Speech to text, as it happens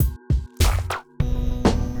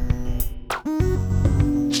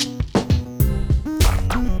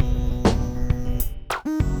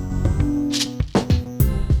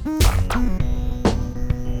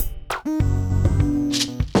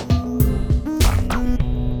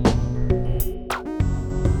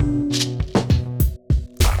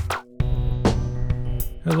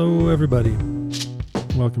everybody.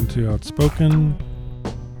 Welcome to Outspoken,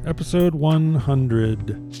 episode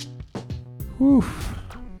 100. Whew.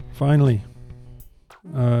 Finally.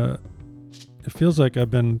 It feels like I've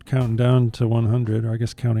been counting down to 100, or I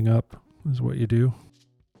guess counting up is what you do.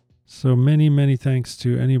 So many thanks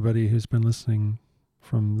to anybody who's been listening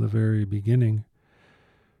from the very beginning.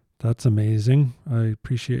 That's amazing. I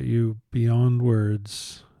appreciate you beyond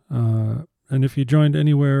words. And if you joined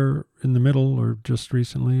anywhere in the middle or just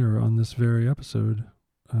recently or on this very episode,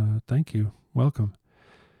 thank you. Welcome.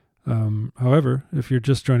 However, if you're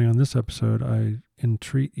just joining on this episode, I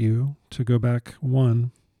entreat you to go back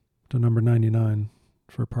one to number 99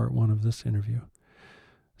 for part one of this interview.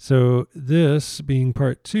 So this being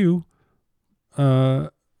part two,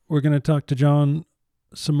 we're going to talk to John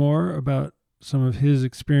some more about some of his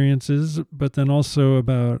experiences, but then also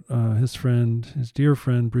about his dear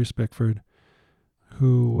friend, Bruce Bickford,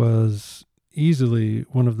 who was easily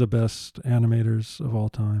one of the best animators of all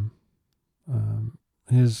time.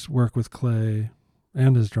 His work with clay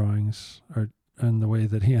and his drawings and the way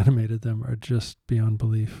that he animated them are just beyond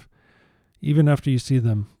belief. Even after you see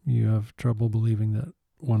them, you have trouble believing that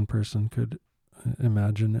one person could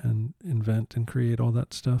imagine and invent and create all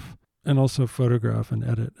that stuff, and also photograph and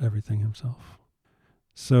edit everything himself.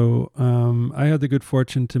 So I had the good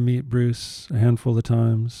fortune to meet Bruce a handful of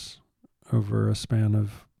times over a span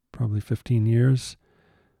of probably 15 years.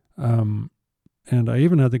 And I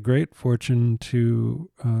even had the great fortune to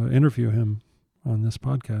interview him on this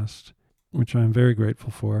podcast, which I'm very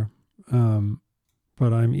grateful for.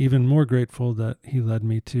 But I'm even more grateful that he led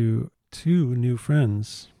me to two new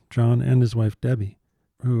friends, John and his wife, Debbie,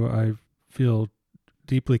 who I feel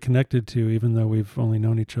deeply connected to, even though we've only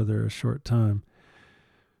known each other a short time.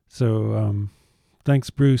 So thanks,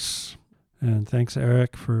 Bruce, and thanks,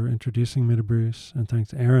 Eric, for introducing me to Bruce, and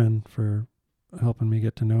thanks, Aaron, for helping me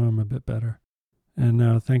get to know him a bit better. And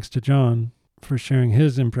now thanks to John for sharing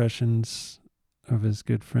his impressions of his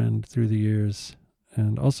good friend through the years,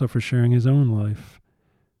 and also for sharing his own life.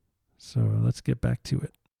 So let's get back to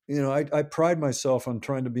it. You know, I pride myself on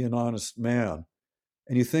trying to be an honest man.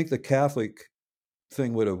 And you think the Catholic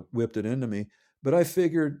thing would have whipped it into me. But I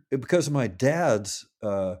figured because of my dad's,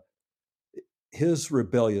 his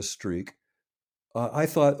rebellious streak, I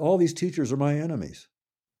thought all these teachers are my enemies.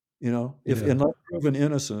 You know, unless proven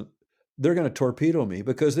innocent, they're going to torpedo me,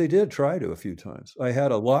 because they did try to a few times. I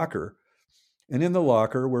had a locker, and in the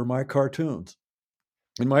locker were my cartoons.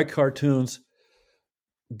 And my cartoons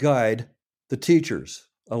guide the teachers,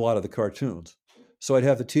 a lot of the cartoons. So I'd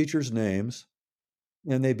have the teachers' names,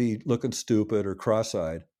 and they'd be looking stupid or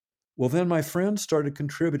cross-eyed. Well, then my friends started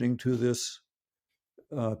contributing to this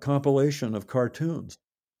compilation of cartoons.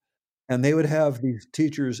 And they would have these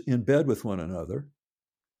teachers in bed with one another,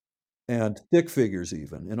 and stick figures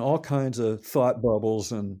even, and all kinds of thought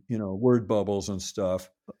bubbles and, word bubbles and stuff.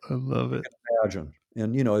 I love it. Imagine.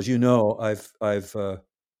 And, as you know, I've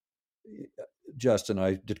Justin,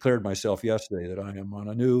 I declared myself yesterday that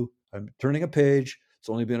I'm turning a page. It's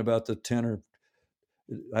only been about the 10 or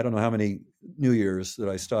I don't know how many New Years that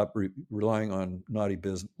I stopped relying on naughty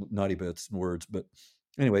bits and words. But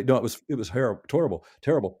anyway, no, it was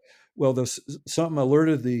terrible. Well, something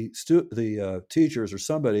alerted the teachers or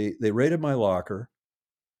somebody. They raided my locker.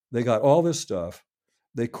 They got all this stuff.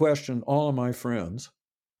 They questioned all of my friends.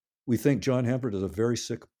 We think John Hempert is a very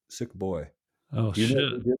sick boy. Oh,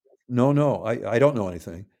 shit. No, I don't know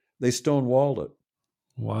anything. They stonewalled it.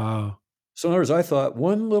 Wow. So in other words, I thought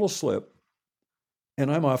one little slip, and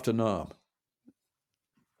I'm off to Nam.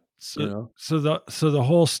 So the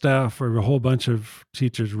whole staff or a whole bunch of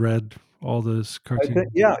teachers read all those cartoons.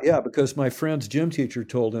 Yeah, because my friend's gym teacher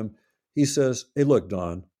told him. He says, "Hey, look,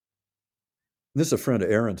 Don." This is a friend of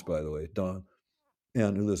Aaron's, by the way, Don,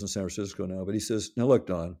 and who lives in San Francisco now. But he says, "Now look,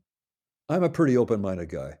 Don, I'm a pretty open-minded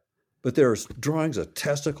guy, but there's drawings of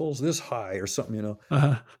testicles this high or something,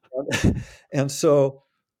 Uh-huh. And so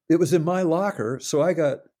it was in my locker, so I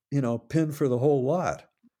got pinned for the whole lot.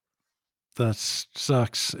 That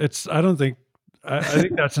sucks. I think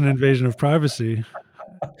that's an invasion of privacy.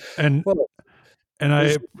 And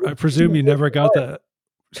I presume you never got that.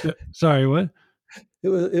 Sorry, what? It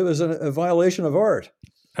was a violation of art.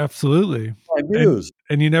 Absolutely.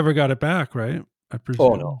 And you never got it back, right? I presume.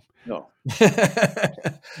 Oh no.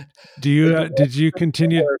 Did you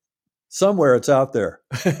continue? Somewhere it's out there.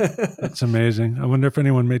 That's amazing. I wonder if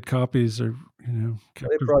anyone made copies or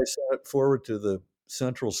they probably sent it forward to the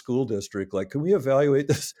central school district. Like, can we evaluate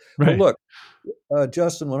this? Right. Well, look,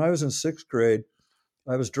 Justin, when I was in 6th grade,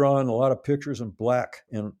 I was drawing a lot of pictures in black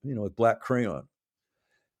and with black crayon.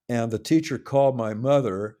 And the teacher called my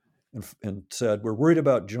mother and said, "We're worried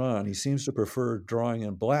about John. He seems to prefer drawing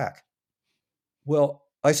in black." Well,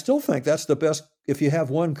 I still think that's the best. If you have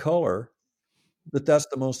one color, that's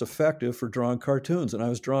the most effective for drawing cartoons. And I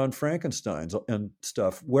was drawing Frankensteins and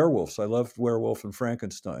stuff, werewolves. I loved Werewolf and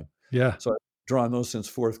Frankenstein. Yeah. So I've drawn those since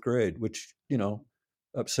fourth grade, which,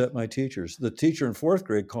 upset my teachers. The teacher in fourth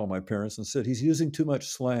grade called my parents and said, "He's using too much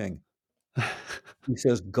slang." He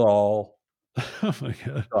says, "Gall." Oh my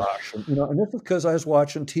God. Gosh. And this is because I was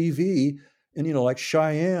watching TV and, like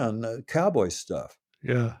Cheyenne, cowboy stuff.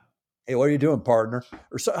 Yeah. "Hey, what are you doing, partner?"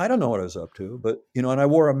 Or so, I don't know what I was up to, but and I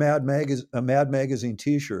wore a Mad Magazine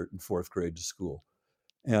T-shirt in fourth grade to school,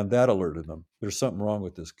 and that alerted them. There's something wrong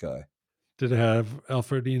with this guy. Did it have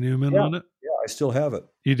Alfred E. Newman Yeah, on it? yeah, I still have it.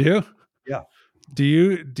 You do? Yeah. Do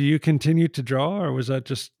you continue to draw, or was that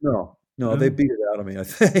just No, they beat it out of me, I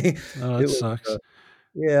think. Oh, that sucks.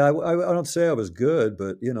 Yeah, I don't say I was good,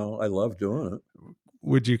 but I love doing it.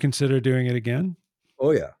 Would you consider doing it again?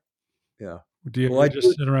 Oh yeah, yeah. Do you I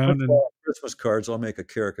just sit around and Christmas cards? I'll make a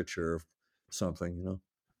caricature of something.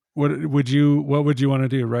 what would you want to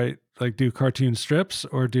do? Right, like do cartoon strips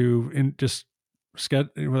or just sketch?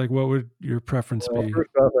 Like, what would your preference be?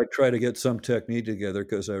 First off, I try to get some technique together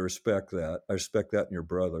because I respect that. I respect that in your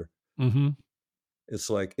brother. Mm-hmm. It's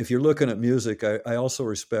like if you're looking at music, I also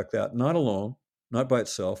respect that. Not alone, not by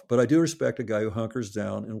itself, but I do respect a guy who hunkers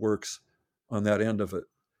down and works on that end of it.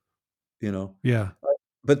 Yeah.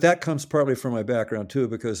 But that comes partly from my background too,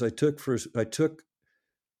 because I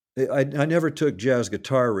never took jazz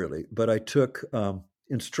guitar really, but I took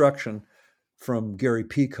instruction from Gary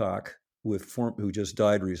Peacock, who just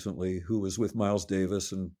died recently, who was with Miles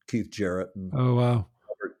Davis and Keith Jarrett and Oh wow,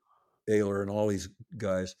 Robert Ayler and all these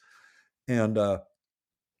guys, and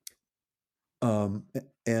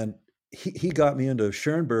he got me into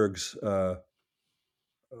Schoenberg's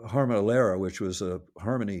Harmonilera, which was a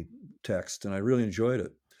harmony text, and I really enjoyed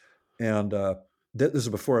it. And this is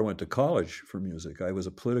before I went to college for music. I was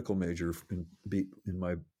a political major in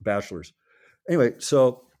my bachelor's. Anyway,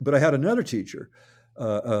 but I had another teacher.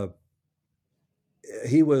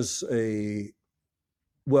 He was a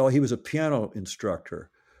piano instructor,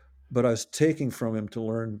 but I was taking from him to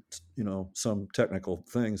learn, some technical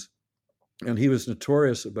things. And he was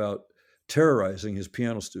notorious about terrorizing his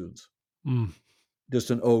piano students. Just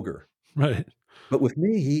an ogre. Right. But with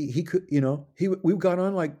me, he could, we got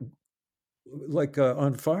on like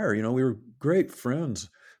on fire. We were great friends.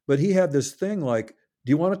 But he had this thing like, "Do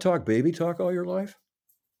you want to talk baby talk all your life?"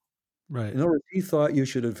 Right. In other words, he thought you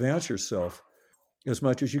should advance yourself as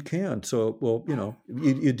much as you can. So, well,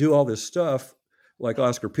 you do all this stuff, like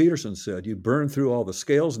Oscar Peterson said, you burn through all the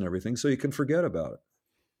scales and everything so you can forget about it.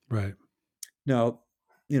 Right. Now,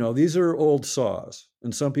 these are old saws,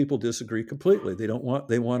 and some people disagree completely. They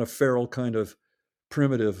want a feral kind of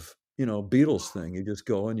primitive, Beatles thing. You just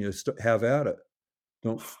go and you have at it.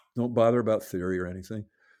 Don't bother about theory or anything.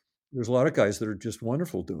 There's a lot of guys that are just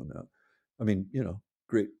wonderful doing that. I mean,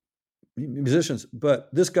 great musicians, but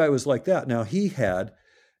this guy was like that. Now he had,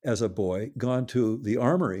 as a boy, gone to the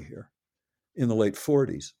Armory here in the late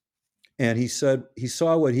 40s. And he said he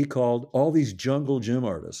saw what he called all these jungle gym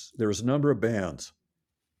artists. There was a number of bands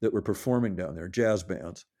that were performing down there, jazz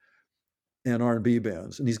bands and R&B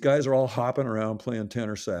bands. And these guys are all hopping around playing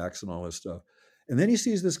tenor sax and all this stuff. And then he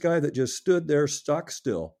sees this guy that just stood there stock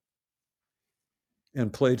still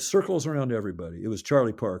and played circles around everybody. It was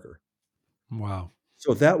Charlie Parker. Wow.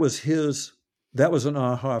 So that was an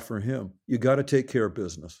aha for him. You got to take care of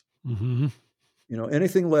business. Mm-hmm.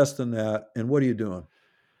 Anything less than that, and what are you doing?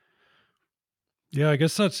 Yeah, I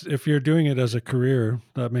guess that's, if you're doing it as a career,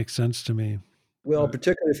 that makes sense to me. Well,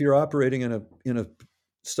 particularly if you're operating in a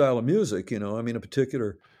style of music, if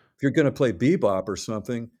you're going to play bebop or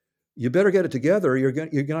something, you better get it together. You're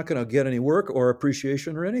not going to get any work or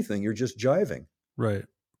appreciation or anything. You're just jiving. Right.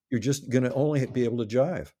 You're just going to only be able to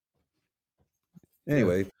jive.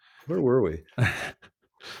 Anyway, where were we?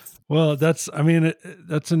 Well, that's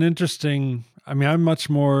an interesting, I'm much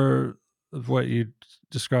more of what you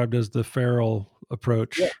described as the feral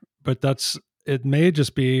approach, but it may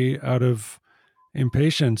just be out of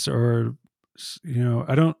impatience or,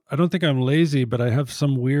 I don't think I'm lazy, but I have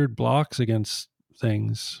some weird blocks against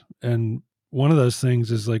things. And one of those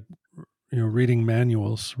things is like, reading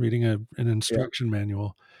manuals, reading an instruction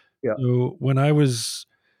manual. Yeah. So when I was,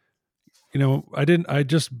 I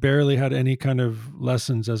just barely had any kind of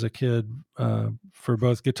lessons as a kid for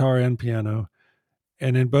both guitar and piano.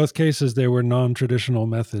 And in both cases, they were non-traditional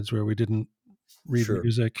methods where we didn't read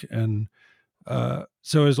music. And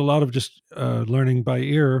so it was a lot of just learning by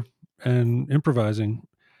ear and improvising.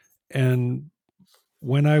 And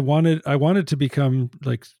when I wanted to become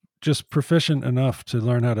like just proficient enough to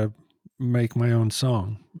learn how to make my own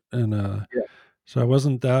song. And so I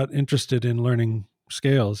wasn't that interested in learning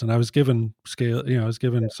scales, and I was given I was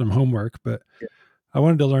given some homework, but I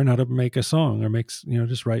wanted to learn how to make a song or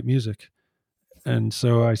just write music. And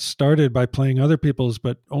so I started by playing other people's,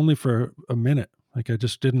 but only for a minute. Like I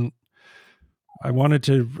just didn't, I wanted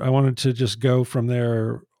to just go from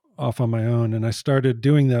there off on my own. And I started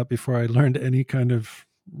doing that before I learned any kind of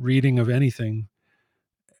reading of anything.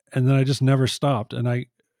 And then I just never stopped. And I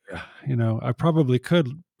probably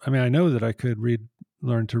could, I know that I could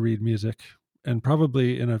learn to read music, and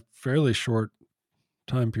probably in a fairly short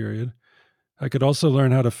time period. I could also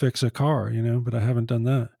learn how to fix a car, but I haven't done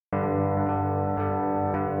that.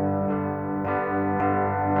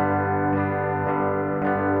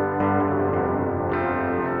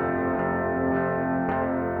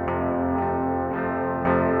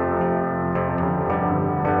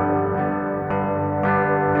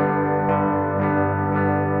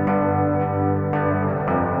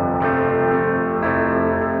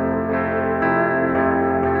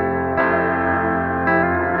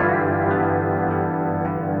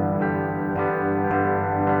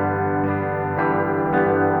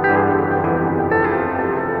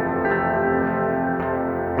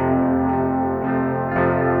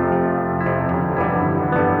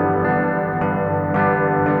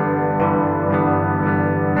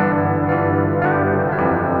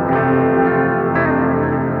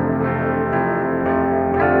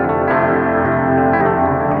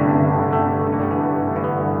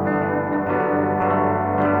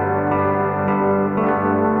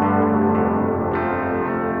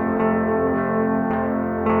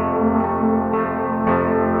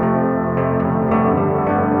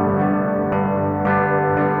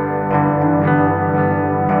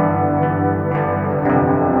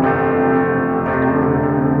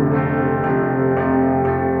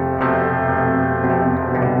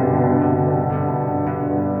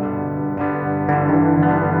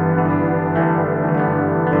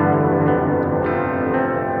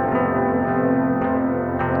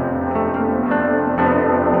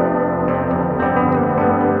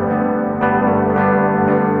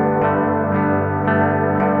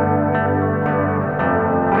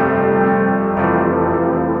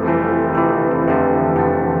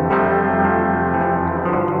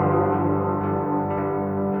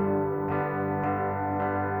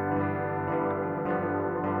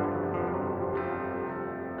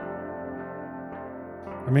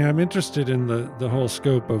 I'm interested in the whole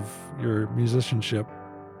scope of your musicianship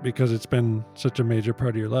because it's been such a major part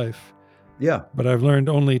of your life. Yeah. But I've learned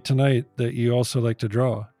only tonight that you also like to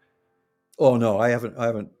draw. Oh no, I haven't.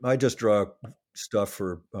 I just draw stuff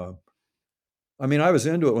for. I was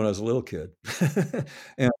into it when I was a little kid,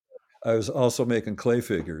 and I was also making clay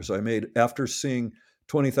figures. After seeing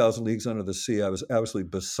 20,000 Leagues Under the Sea, I was absolutely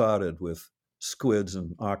besotted with squids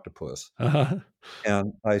and octopus. Uh-huh.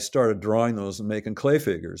 And I started drawing those and making clay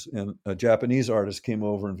figures. And a Japanese artist came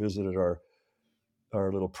over and visited our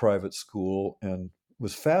little private school and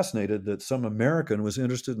was fascinated that some American was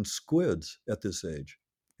interested in squids at this age.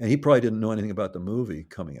 And he probably didn't know anything about the movie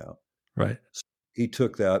coming out. Right. So he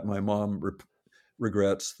took that. My mom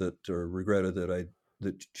regretted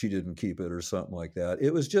that she didn't keep it or something like that.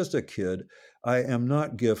 It was just a kid. I am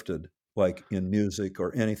not gifted like in music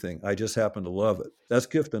or anything. I just happen to love it. That's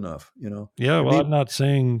gift enough, Yeah, well, I'm not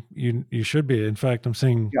saying you should be. In fact, I'm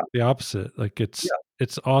saying the opposite. Like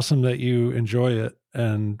it's awesome that you enjoy it,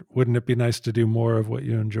 and wouldn't it be nice to do more of what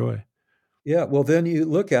you enjoy? Yeah, well, then you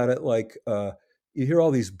look at it like you hear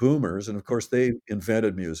all these boomers, and of course they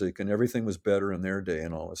invented music, and everything was better in their day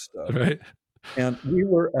and all this stuff. Right. And we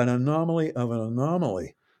were an anomaly of an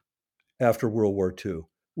anomaly after World War II.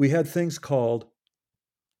 We had things called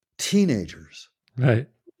teenagers. Right.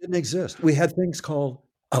 Didn't exist. We had things called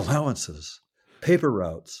allowances, paper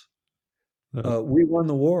routes. We won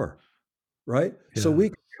the war, right? Yeah. So we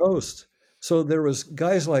could coast. So there was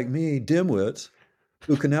guys like me, dimwits,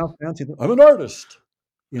 who can now fancy them. I'm an artist,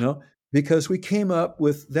 because we came up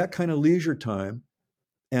with that kind of leisure time.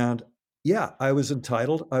 And yeah, I was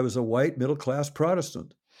entitled. I was a white middle-class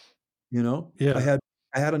Protestant, Yeah.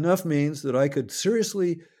 I had enough means that I could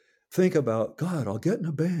seriously think about, God, I'll get in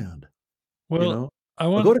a band. Well,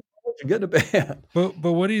 I'll go to college and get in a band. But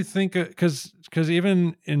what do you think? Because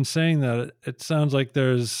even in saying that, it sounds like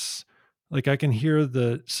there's like I can hear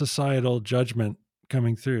the societal judgment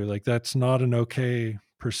coming through. Like that's not an okay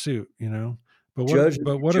pursuit, But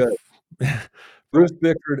what Judge. if Bruce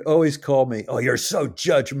Bickford always called me, "Oh, you're so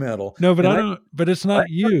judgmental." No, but I don't. But it's not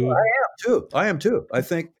you. I am too. I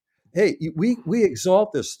think, hey, we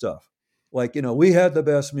exalt this stuff. like, we had the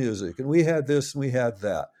best music and we had this and we had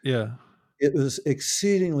that. Yeah. It was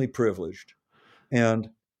exceedingly privileged. And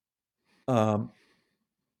um,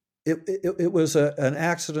 it was an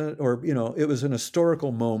accident, or, it was an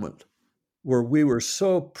historical moment where we were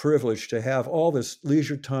so privileged to have all this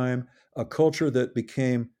leisure time, a culture that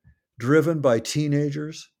became driven by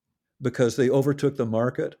teenagers because they overtook the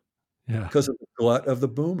market Yeah. because of the glut of the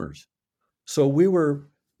boomers. So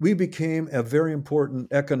we became a very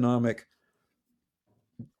important economic,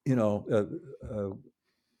 you know,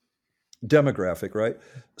 demographic, right?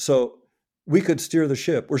 So we could steer the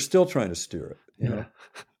ship. We're still trying to steer it, Yeah.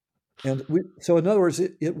 And so in other words,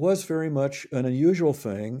 it was very much an unusual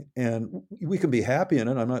thing, and we can be happy in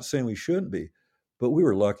it. I'm not saying we shouldn't be, but we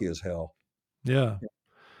were lucky as hell. Yeah.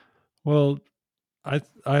 Well, I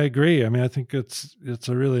agree. I mean, I think it's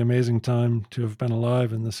a really amazing time to have been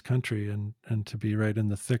alive in this country and to be right in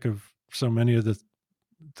the thick of so many of the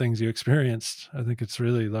things you experienced. I think it's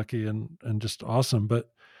really lucky and just awesome. But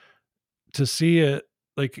to see it,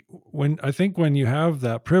 like, when you have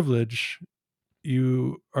that privilege,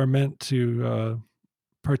 you are meant to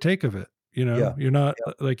partake of it. Yeah, You're not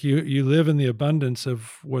yeah. like you live in the abundance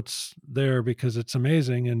of what's there because it's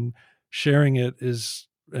amazing, and sharing it is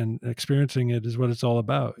and experiencing it is what it's all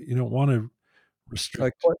about. You don't want to I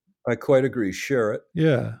restrict. quite, I quite agree. Share it.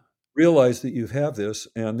 Yeah. Realize that you have this,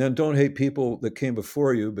 and then don't hate people that came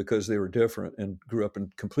before you because they were different and grew up in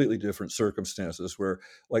completely different circumstances. Where,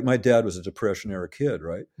 like, my dad was a Depression era kid,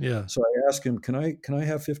 right? Yeah. So I asked him, "Can I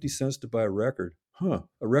have 50 cents to buy a record?" Huh?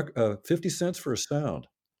 50 cents for a sound?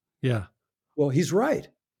 Yeah. Well, he's right.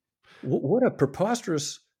 What a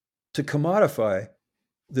preposterous to commodify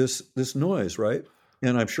this noise, right?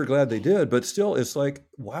 And I'm sure glad they did, but still, it's like,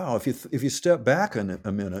 wow, if you step back a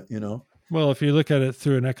minute, Well, if you look at it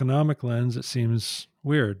through an economic lens, it seems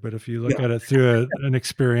weird. But if you look yeah, at it through an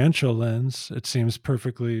experiential lens, it seems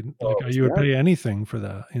perfectly like oh, it's you would magic. pay anything for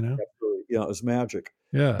that, you know? Absolutely. Yeah, it was magic.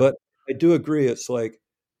 Yeah. But I do agree. It's like,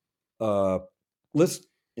 uh, let's,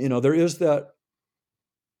 there is that.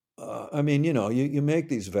 I mean, you make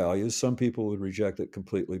these values. Some people would reject it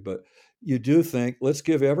completely, but you do think, let's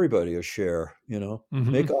give everybody a share,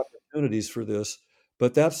 Hmm. make opportunities for this.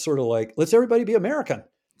 But that's sort of like, let's everybody be American.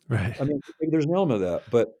 Right. I mean, there's an element of that,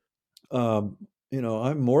 but um,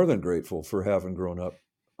 I'm more than grateful for having grown up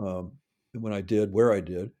when I did, where I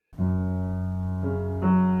did.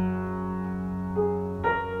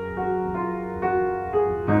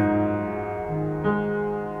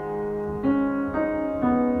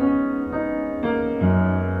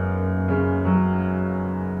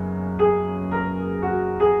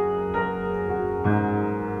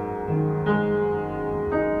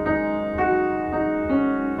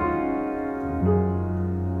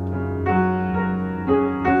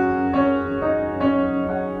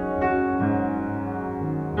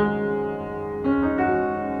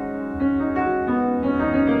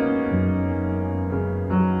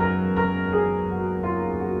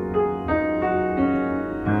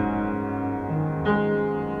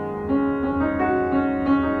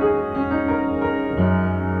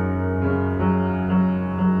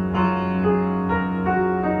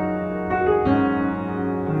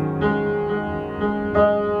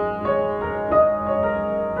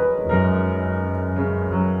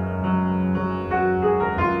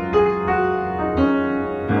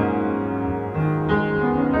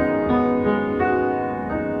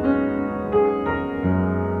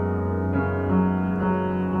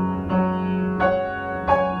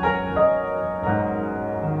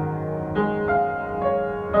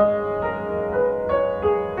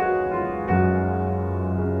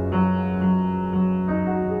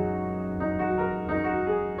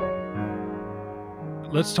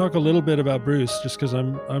 Let's talk a little bit about Bruce, just because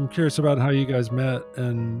I'm curious about how you guys met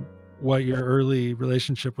and what your early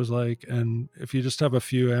relationship was like, and if you just have a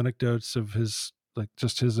few anecdotes of his, like,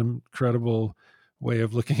 just his incredible way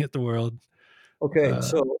of looking at the world. Okay, Uh,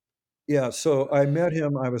 so yeah, so I met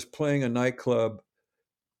him. I was playing a nightclub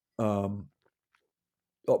um,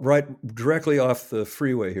 right directly off the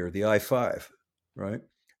freeway here, the I-5, right?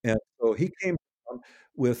 And so he came down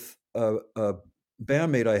with a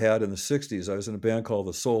bandmate I had in the 60s. I was in a band called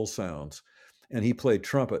the Soul Sounds, and he played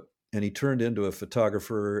trumpet, and he turned into a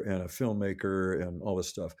photographer and a filmmaker and all this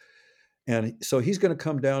stuff. And so he's going to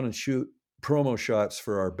come down and shoot promo shots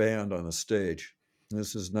for our band on the stage. And this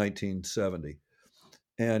is 1970.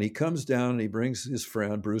 And he comes down and he brings his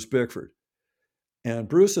friend, Bruce Bickford. And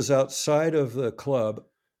Bruce is outside of the club.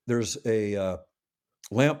 There's a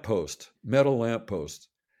lamppost, metal lamppost,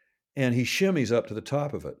 and he shimmies up to the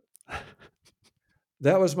top of it.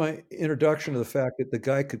 That was my introduction to the fact that the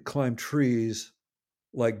guy could climb trees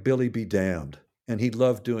like Billy Be Damned, and he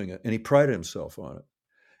loved doing it, and he prided himself on it.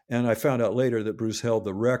 And I found out later that Bruce held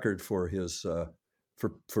the record for his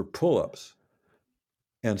for pull-ups,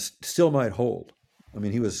 and still might hold. I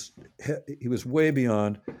mean, he was way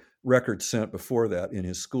beyond records sent before that in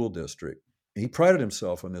his school district. He prided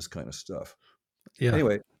himself on this kind of stuff. Yeah.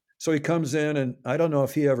 Anyway, so he comes in, and I don't know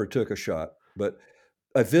if he ever took a shot, but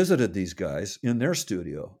I visited these guys in their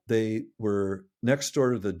studio. They were next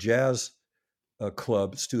door to the jazz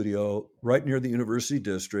club studio, right near the University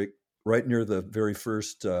District, right near the very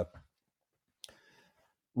first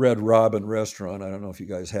Red Robin restaurant. I don't know if you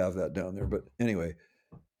guys have that down there, but anyway,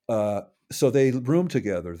 so they roomed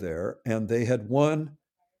together there, and they had won.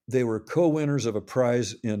 They were co-winners of a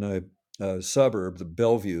prize in a suburb, the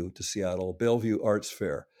Bellevue to Seattle, Bellevue Arts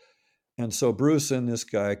Fair. And so Bruce and this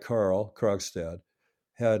guy, Carl Krogstad,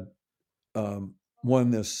 had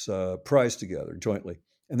won this prize together jointly.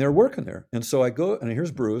 And they're working there. And so I go, and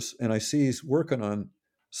here's Bruce, and I see he's working on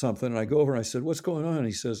something. And I go over and I said, "What's going on?" And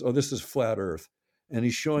he says, "Oh, this is flat Earth." And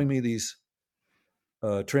he's showing me these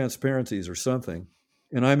transparencies or something.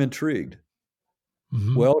 And I'm intrigued.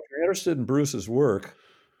 Mhm. Well, if you're interested in Bruce's work,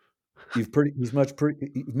 you've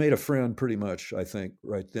made a friend pretty much, I think,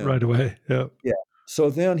 right then. Right away. Yeah. Yeah. So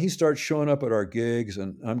then he starts showing up at our gigs,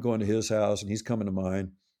 and I'm going to his house, and he's coming to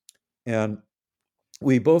mine. And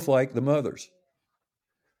we both like the Mothers.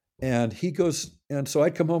 And he goes, and so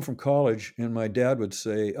I'd come home from college, and my dad would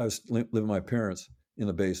say, I was living with my parents in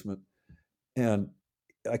the basement. And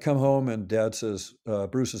I come home, and Dad says,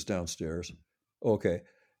 "Bruce is downstairs." Okay.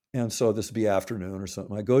 And so this would be afternoon or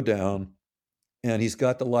something. I go down, and he's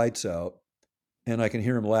got the lights out, and I can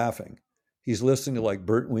hear him laughing. He's listening to like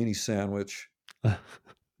Burt Weenie Sandwich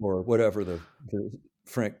or whatever the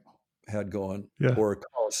Frank had going, Yeah. or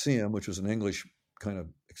Coliseum, which was an English kind of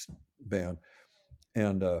band,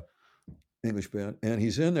 and English band. And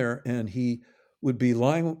he's in there, and he would be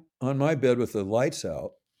lying on my bed with the lights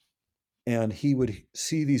out, and he would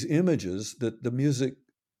see these images that the music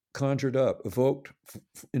conjured up, evoked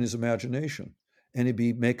in his imagination. And he'd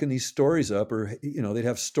be making these stories up, or they'd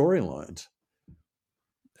have storylines.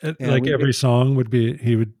 Like every song would be,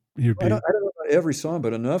 he would be. I don't know about every song,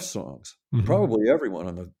 but enough songs. Mhm. Probably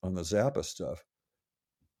everyone on the Zappa stuff.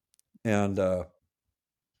 And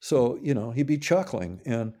so he'd be chuckling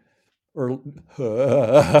and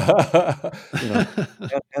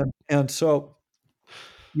so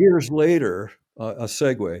years later, a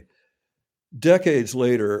segue. Decades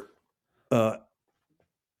later,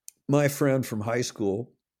 my friend from high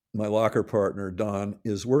school, my locker partner, Don,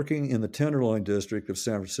 is working in the Tenderloin district of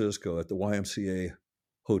San Francisco at the YMCA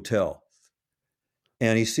Hotel.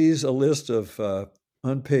 And he sees a list of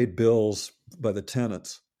unpaid bills by the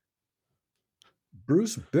tenants.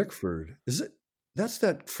 Bruce Bickford, that's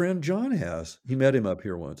that friend John has. He met him up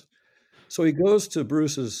here once. So he goes to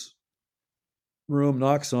Bruce's room,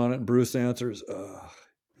 knocks on it, and Bruce answers,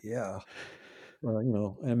 "Yeah,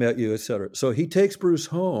 I met you," etc. So he takes Bruce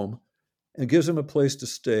home and gives him a place to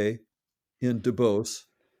stay in Duboce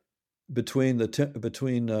between the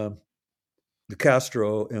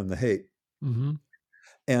Castro and the Haight. Mm-hmm.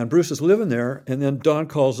 And Bruce is living there, and then Don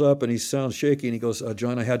calls up, and he sounds shaky, and he goes,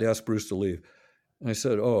 "John, I had to ask Bruce to leave." And I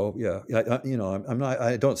said, "Oh, yeah, I'm not.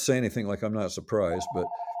 I don't say anything like I'm not surprised, but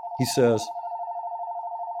he says,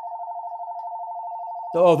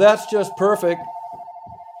 'Oh, that's just perfect.'"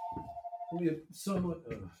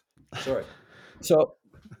 Sorry. So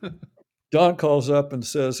Don calls up and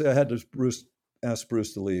says, "I had to ask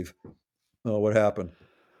Bruce to leave." "Oh, what happened?"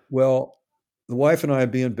 "Well, the wife and I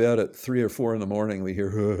would be in bed at 3 or 4 in the morning. We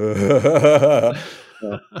hear,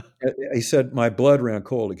 he said, my blood ran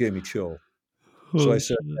cold. It gave me chill. So I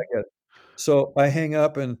said, I get it. So I hang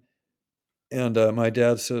up, and my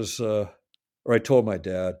dad says, or I told my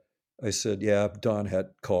dad, I said, "Yeah, Don had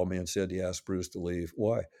called me and said he asked Bruce to leave."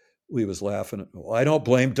 "Why?" We was laughing. "Well, I don't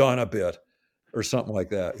blame Don a bit," or something like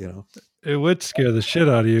that, It would scare the shit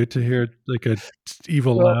out of you to hear like a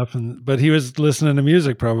evil laugh, but he was listening to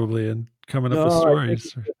music probably and coming up with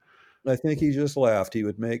stories. I think he just laughed. He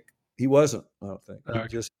wasn't, I don't think.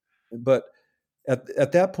 Okay. But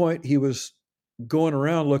at that point, he was going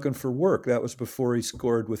around looking for work. That was before he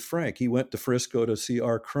scored with Frank. He went to Frisco to see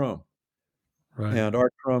Art Crumb. Right. And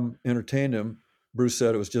Art Crumb entertained him. Bruce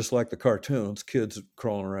said it was just like the cartoons, kids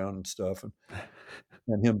crawling around and stuff,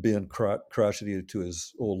 and him being crotchety to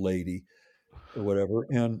his old lady or whatever.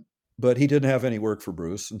 But he didn't have any work for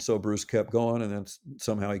Bruce, and so Bruce kept going, and then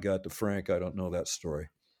somehow he got to Frank. I don't know that story.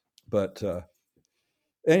 But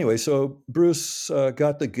anyway, so Bruce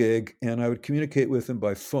got the gig, and I would communicate with him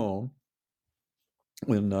by phone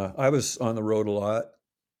when I was on the road a lot.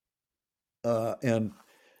 And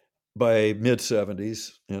by mid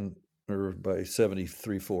 70s or by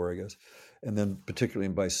 73, 4, I guess. And then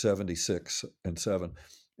particularly by 76 and 7.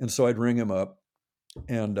 And so I'd ring him up,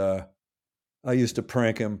 and I used to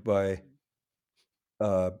prank him by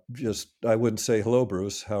I wouldn't say, "Hello,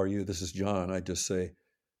 Bruce, how are you? This is John." I'd just say,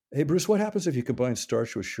 "Hey, Bruce, what happens if you combine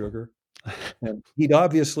starch with sugar?" And he'd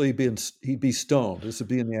be stoned. This would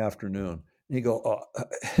be in the afternoon. And he'd go, "Oh,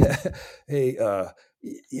 hey,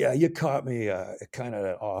 yeah, you caught me kind of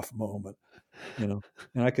an off moment, you know."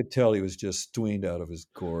 And I could tell he was just tweened out of his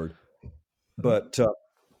gourd. But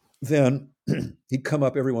then he'd come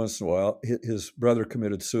up every once in a while. His brother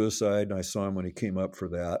committed suicide, and I saw him when he came up for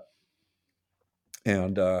that.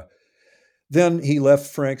 And then he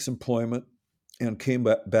left Frank's employment and came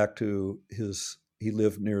back to he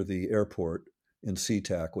lived near the airport in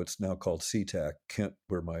SeaTac, what's now called SeaTac, Kent,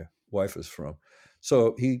 where my wife is from.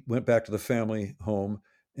 So he went back to the family home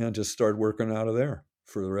and just started working out of there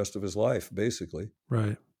for the rest of his life, basically.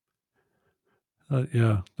 Right.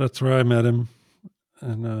 Yeah, that's where I met him,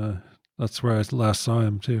 and that's where I last saw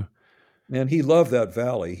him too. And he loved that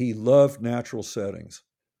valley. He loved natural settings.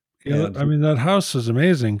 Yeah, And I mean that house is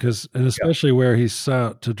amazing and especially where he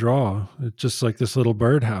sat to draw. It's just like this little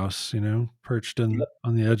birdhouse, perched on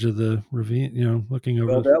the edge of the ravine, looking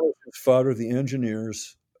over. Well, that was his father, the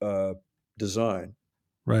engineer's design,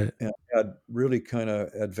 right, and had really kind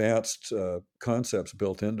of advanced concepts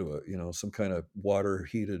built into it. Some kind of water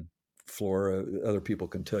heated floor. Other people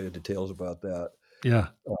can tell you details about that. Yeah,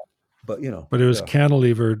 but it was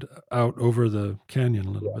cantilevered out over the canyon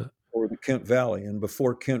a little bit. Or the Kent Valley. And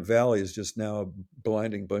before Kent Valley is just now a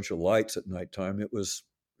blinding bunch of lights at nighttime, it was,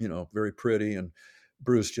 very pretty. And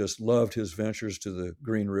Bruce just loved his ventures to the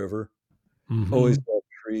Green River, always loved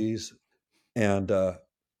trees. And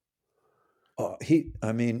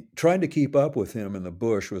trying to keep up with him in the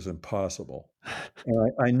bush was impossible.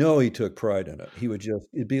 And I know he took pride in it.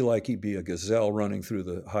 It'd be like he'd be a gazelle running through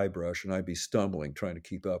the high brush, and I'd be stumbling trying to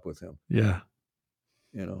keep up with him. Yeah.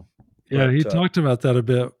 Yeah, he talked about that a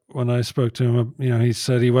bit when I spoke to him. He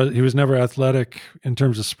said he was never athletic in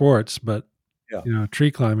terms of sports, but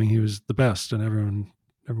tree climbing, he was the best, and everyone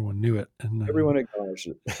knew it. And everyone acknowledged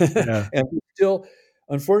it. Yeah. And still,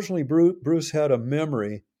 unfortunately, Bruce had a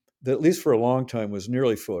memory that, at least for a long time, was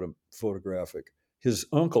nearly photographic. His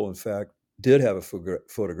uncle, in fact, did have a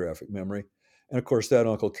photographic memory, and of course, that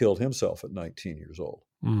uncle killed himself at 19 years old.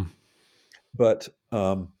 Mm. But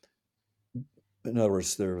in other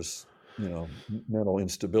words, there was mental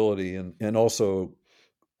instability and also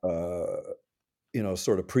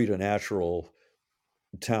sort of preternatural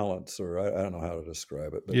talents, or I don't know how to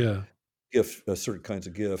describe it, but certain kinds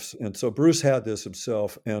of gifts. And so Bruce had this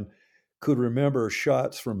himself and could remember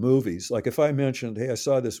shots from movies. Like if I mentioned, hey, I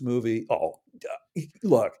saw this movie. Oh,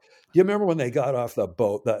 look, do you remember when they got off the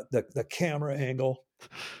boat, the camera angle,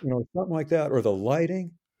 something like that, or the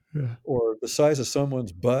lighting, or the size of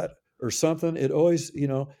someone's butt or something? It always,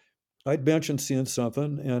 I'd mention seeing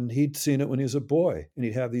something, and he'd seen it when he was a boy, and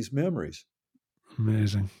he'd have these memories.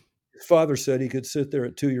 Amazing. His father said he could sit there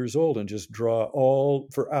at 2 years old and just draw all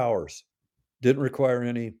for hours. Didn't require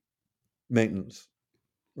any maintenance,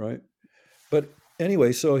 right? But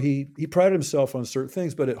anyway, so he prided himself on certain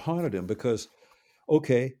things, but it haunted him because,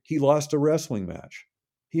 okay, he lost a wrestling match.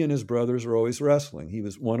 He and his brothers were always wrestling. He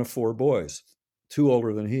was one of 4 boys, 2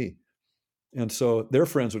 older than he. And so their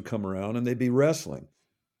friends would come around and they'd be wrestling.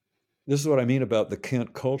 This is what I mean about the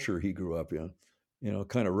Kent culture he grew up in,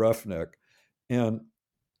 kind of roughneck. And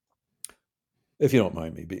if you don't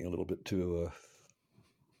mind me being a little bit too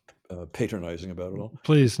patronizing about it all.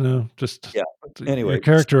 Please, no, just anyway. You're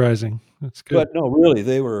characterizing. That's good. But no, really,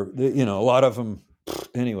 they were, a lot of them,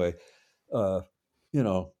 anyway,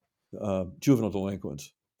 juvenile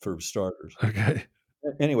delinquents for starters. Okay.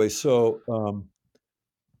 Anyway, so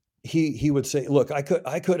he would say, look, I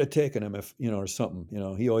could have taken him if, or something,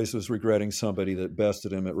 he always was regretting somebody that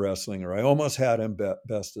bested him at wrestling, or I almost had him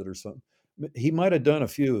bested or something. He might have done a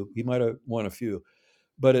few, he might have won a few,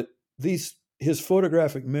 but his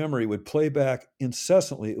photographic memory would play back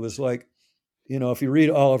incessantly. It was like, if you read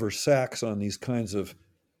Oliver Sacks on these kinds of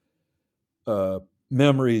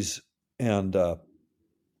memories, and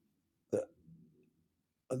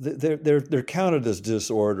they're counted as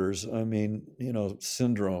disorders. I mean,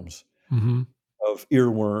 syndromes of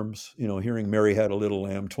earworms. Hearing Mary Had a Little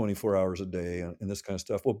Lamb 24 hours a day, and this kind of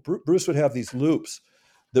stuff. Well, Bruce would have these loops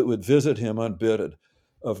that would visit him unbidden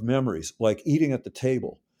of memories, like eating at the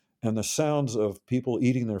table, and the sounds of people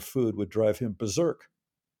eating their food would drive him berserk.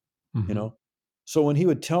 So when he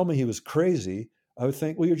would tell me he was crazy, I would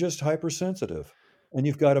think, well, you're just hypersensitive, and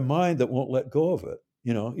you've got a mind that won't let go of it.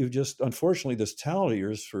 You've just, unfortunately, this talent of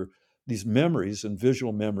yours for these memories and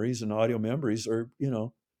visual memories and audio memories are,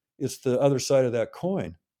 it's the other side of that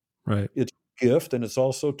coin. Right. It's a gift and it's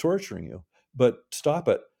also torturing you. But stop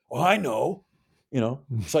it. Well, I know.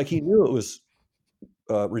 It's like he knew it was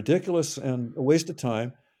ridiculous and a waste of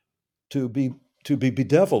time to be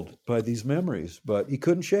bedeviled by these memories, but he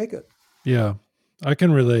couldn't shake it. Yeah, I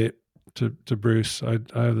can relate to Bruce. I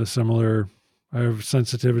have I have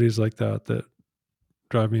sensitivities like that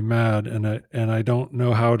drive me mad, and I don't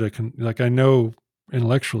know how to I know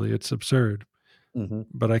intellectually it's absurd,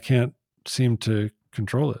 but I can't seem to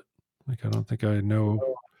control it. Like I don't think I know.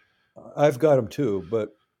 I've got them too, but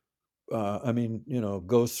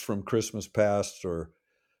Ghosts from Christmas Past or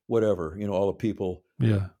whatever, all the people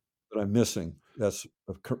Yeah. that I'm missing. That's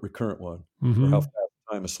a recurrent one, Mm-hmm. or how fast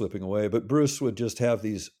time is slipping away. But Bruce would just have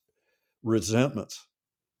these resentments.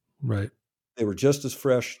 Right. They were just as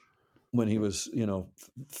fresh when he was,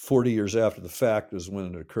 40 years after the fact as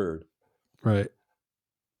when it occurred. Right.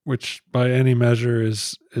 Which by any measure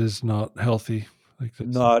is not healthy. Like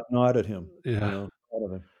not at him. Yeah. Not at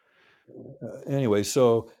him. Anyway,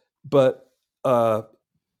 but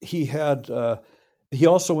he had he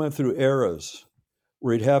also went through eras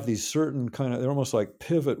where he'd have these certain they're almost like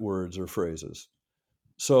pivot words or phrases.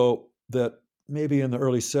 So that maybe in the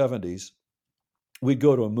early 70s, we'd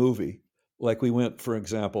go to a movie. Like we went, for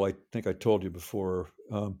example, I think I told you before,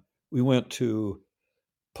 we went to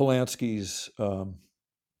Polanski's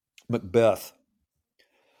Macbeth.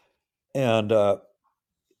 And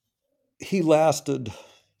he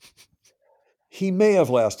may have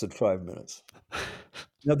lasted 5 minutes.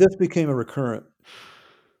 Now, this became a recurrent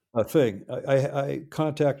thing. I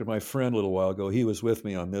contacted my friend a little while ago. He was with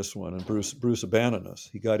me on this one, and Bruce abandoned us.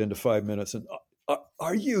 He got into 5 minutes, and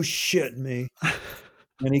are you shitting me?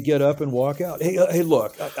 And he'd get up and walk out. Hey,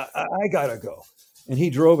 look, I gotta go. And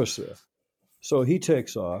he drove us there. So he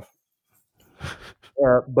takes off.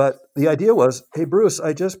 But the idea was, hey, Bruce,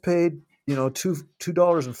 I just paid,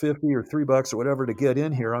 $2.50 or $3 or whatever to get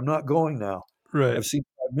in here. I'm not going now. Right. I've seen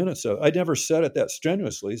 5 minutes of it. I never said it that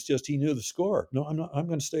strenuously. It's just he knew the score. No, I'm not. I'm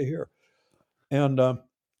going to stay here. And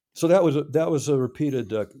so that was a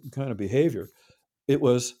repeated kind of behavior. It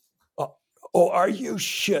was, oh, are you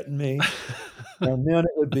shitting me? And then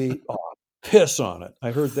it would be, oh, piss on it.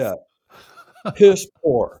 I heard that. Piss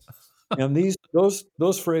poor. And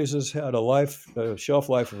those phrases had a shelf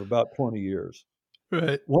life of about 20 years.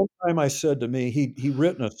 Right. One time I said to me, he'd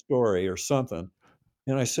written a story or something,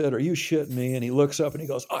 and I said, "Are you shitting me?" And he looks up and he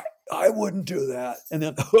goes, "I wouldn't do that." And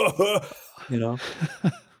then,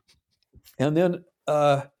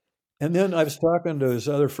 and then I was talking to his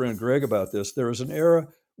other friend Greg about this. There was an era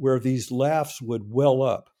where these laughs would well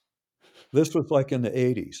up. This was like in the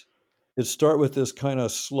 80s. It'd start with this kind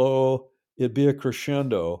of slow. It'd be a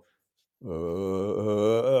crescendo. He'd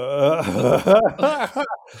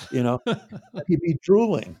be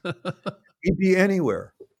drooling. He'd be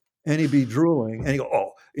anywhere, and he'd be drooling, and he'd go,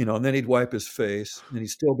 oh, and then he'd wipe his face, and he'd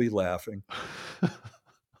still be laughing.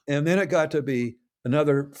 And then it got to be,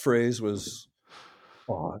 another phrase was,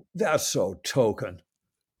 oh, that's so token.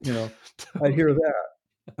 I'd hear that.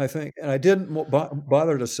 I think, and I didn't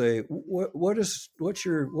bother to say, what do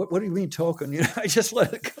you mean token? I just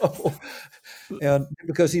let it go. And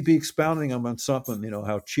because he'd be expounding on something,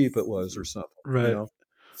 how cheap it was or something. Right.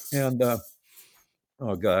 And,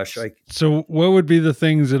 oh gosh. So what would be the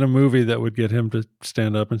things in a movie that would get him to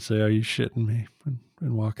stand up and say, "Are you shitting me?"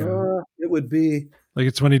 and walk out? It would be like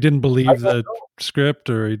it's when he didn't believe the script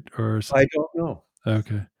or I don't know.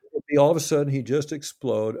 Okay. It would be all of a sudden he'd just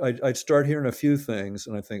explode. I'd start hearing a few things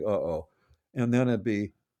and I think, uh-oh. And then it'd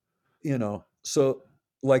be, so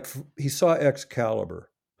like he saw Excalibur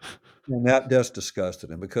and that just disgusted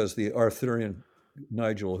him because the Arthurian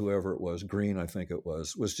Nigel, whoever it was, Green, I think it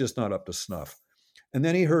was just not up to snuff. And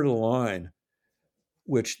then he heard a line,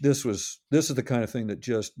 which this is the kind of thing that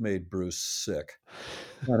just made Bruce sick.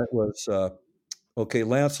 And it was, okay,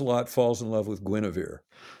 Lancelot falls in love with Guinevere,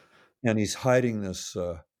 and he's hiding this.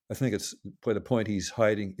 I think it's by the point he's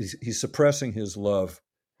hiding, he's suppressing his love,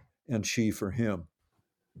 and she for him.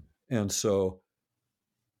 And so,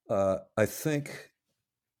 I think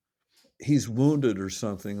he's wounded or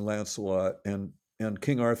something, Lancelot, and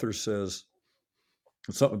King Arthur says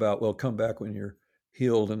something about, well, come back when you're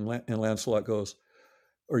healed, and Lancelot goes,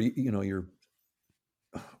 or you're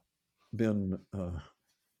been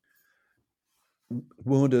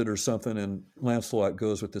wounded or something, and Lancelot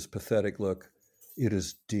goes with this pathetic look, "It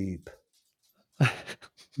is deep,"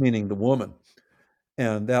 meaning the woman.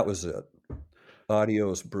 And that was it.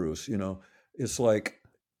 Adios, Bruce. It's like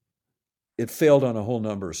it failed on a whole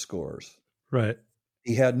number of scores. Right.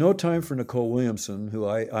 He had no time for Nicole Williamson, who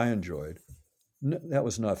I enjoyed. That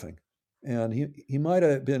was nothing. And he might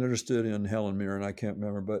have been interested in Helen Mirren, I can't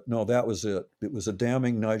remember, but no, that was it. It was a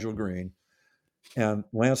damning Nigel Green. And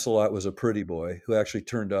Lancelot was a pretty boy who actually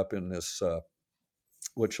turned up in this,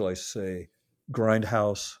 what shall I say,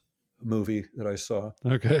 Grindhouse movie that I saw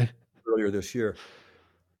earlier this year.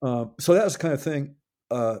 So that was the kind of thing.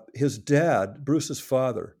 His dad, Bruce's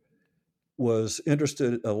father, was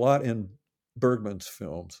interested a lot in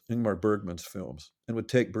Ingmar Bergman's films, and would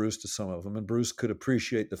take Bruce to some of them. And Bruce could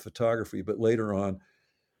appreciate the photography, but later on,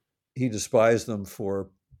 he despised them for.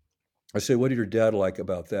 I say, "What did your dad like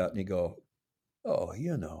about that?" And he go, "Oh,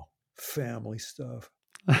 family stuff."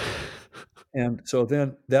 And so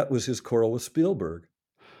then that was his quarrel with Spielberg,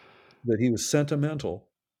 that he was sentimental,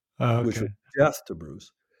 which was death to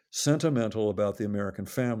Bruce, sentimental about the American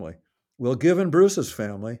family. Well, given Bruce's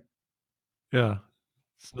family, I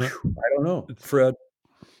don't know. Fred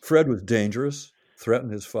was dangerous,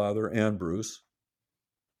 threatened his father and Bruce.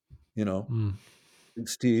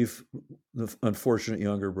 Steve, the unfortunate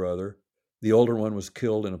younger brother, the older one was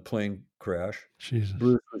killed in a plane crash. Jesus.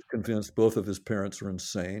 Bruce was convinced both of his parents were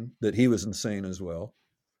insane, that he was insane as well.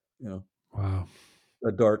 Wow.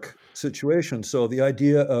 A dark situation. So the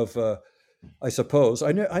idea of, I suppose,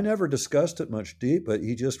 I never discussed it much deep, but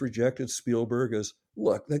he just rejected Spielberg as,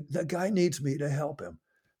 look, the guy needs me to help him.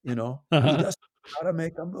 He doesn't know how to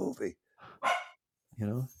make a movie.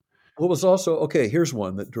 What was also, here's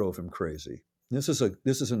one that drove him crazy. This is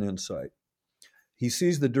an insight. He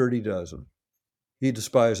sees The Dirty Dozen. He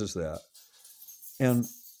despises that. And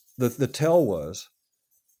the tell was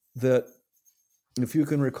that, if you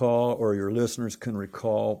can recall, or your listeners can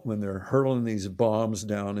recall, when they're hurling these bombs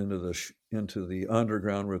down into the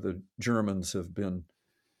underground where the Germans have been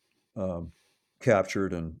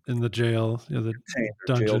captured and in the jail, the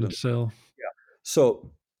dungeon cell. Yeah.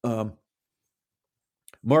 So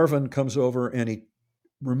Marvin comes over and he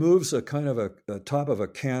removes a kind of a top of a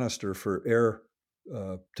canister for air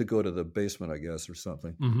to go to the basement, I guess, or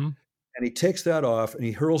something. Mm-hmm. And he takes that off and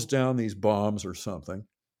he hurls down these bombs or something,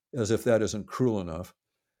 as if that isn't cruel enough.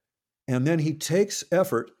 And then he takes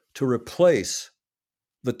effort to replace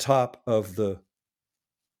the top of the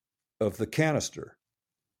canister.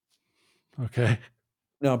 Okay.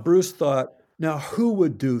 Now, Bruce thought, now who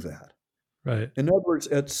would do that? Right. In other words,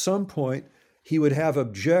 at some point, he would have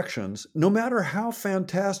objections, no matter how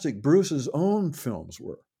fantastic Bruce's own films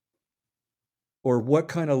were, or what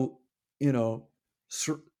kind of,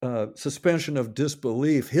 suspension of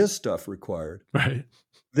disbelief his stuff required. Right.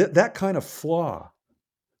 That kind of flaw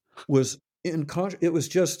was it was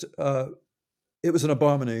just, it was an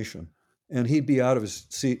abomination, and he'd be out of his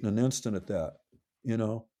seat in an instant at that,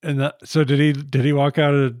 And so did he walk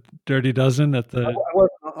out of Dirty Dozen at the?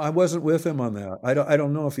 I wasn't with him on that. I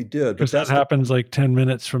don't know if he did, because that happens like 10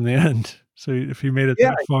 minutes from the end. So if he made it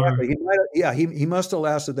that far, exactly. He must have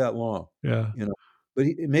lasted that long. Yeah, but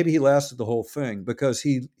maybe he lasted the whole thing because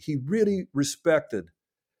he really respected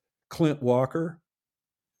Clint Walker,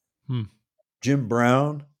 Jim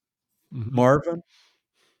Brown, Marvin.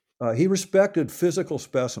 He respected physical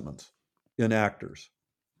specimens in actors.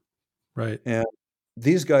 Right. And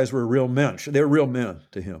these guys were real men. They were real men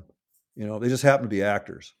to him. They just happened to be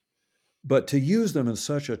actors. But to use them in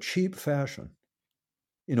such a cheap fashion,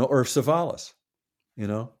 or Savalas,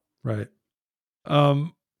 Right.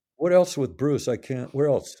 What else with Bruce? Where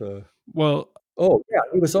else? Well. Oh, yeah.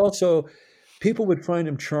 He was also, people would find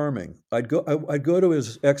him charming. I'd go to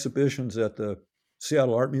his exhibitions at the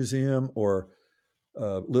Seattle Art Museum or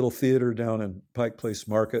Little Theater down in Pike Place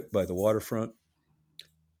Market by the waterfront.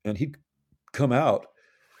 And he'd come out.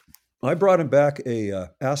 I brought him back a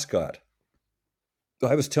ascot.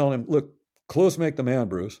 I was telling him, look, clothes make the man,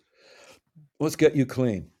 Bruce. Let's get you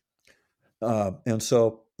clean. And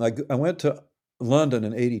so I went to London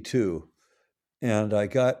in 82, and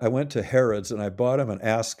I went to Harrods and I bought him an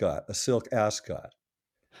ascot, a silk ascot,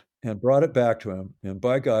 and brought it back to him. And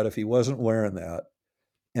by God, if he wasn't wearing that,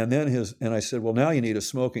 and I said, well, now you need a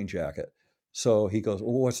smoking jacket. So he goes,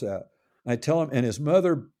 well, what's that? I tell him, and his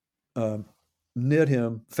mother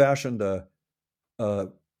fashioned a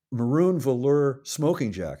maroon velour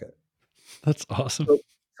smoking jacket. That's awesome.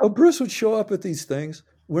 So Bruce would show up at these things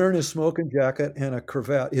wearing his smoking jacket and a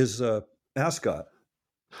cravat, his ascot.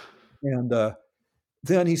 And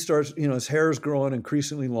then he starts, his hair is growing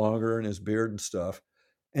increasingly longer and his beard and stuff.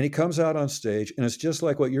 And he comes out on stage, and it's just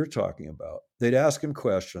like what you're talking about. They'd ask him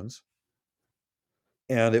questions.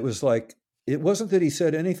 And it was like, it wasn't that he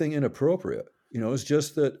said anything inappropriate. It's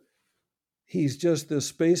just that he's just this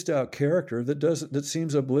spaced out character that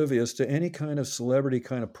seems oblivious to any kind of celebrity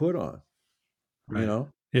kind of put on. you know?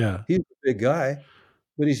 Yeah. He's a big guy,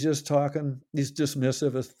 but he's just talking, he's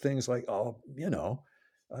dismissive of things like, oh,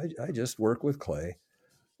 I just work with clay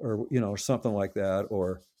or, something like that.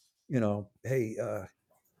 Or, hey,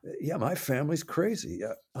 yeah, my family's crazy.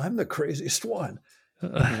 I'm the craziest one, you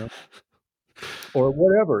know, or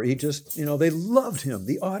whatever. He just, they loved him.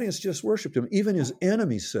 The audience just worshiped him. Even his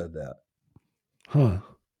enemies said that. Huh.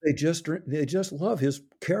 They just love his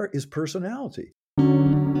personality.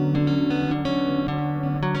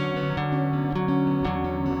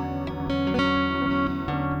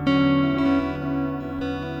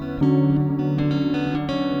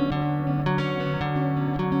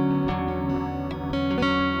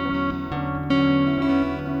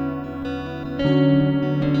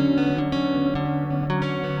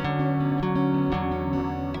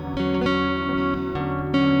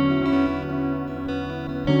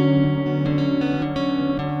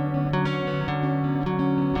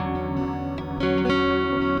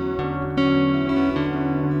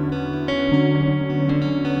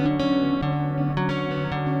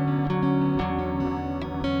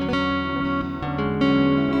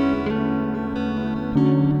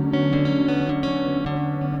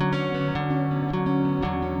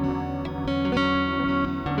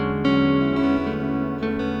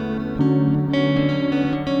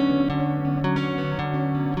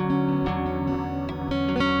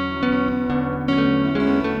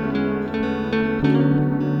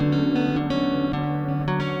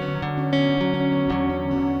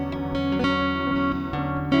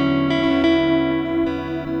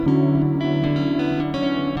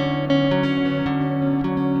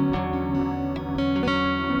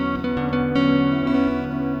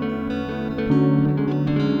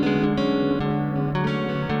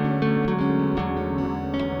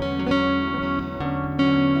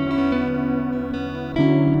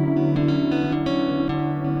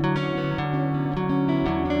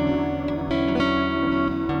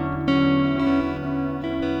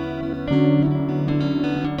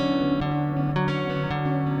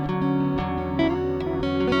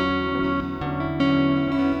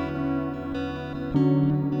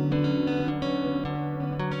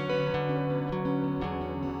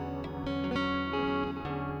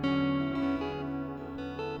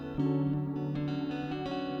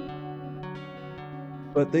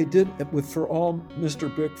 But they did, for all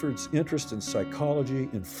Mr. Bickford's interest in psychology,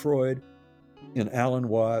 in Freud, in Alan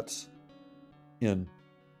Watts, in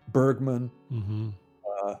Bergman, Mm-hmm.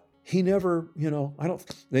 He never,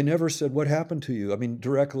 they never said, what happened to you? I mean,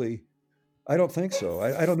 directly, I don't think so.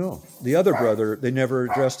 I don't know. The other brother, they never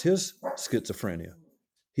addressed his schizophrenia.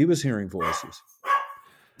 He was hearing voices.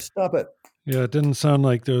 Stop it. Yeah, it didn't sound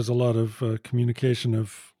like there was a lot of communication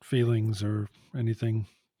of feelings or anything.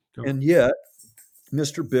 And yet,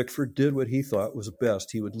 Mr. Bickford did what he thought was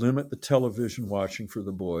best. He would limit the television watching for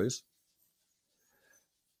the boys.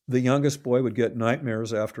 The youngest boy would get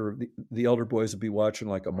nightmares after the elder boys would be watching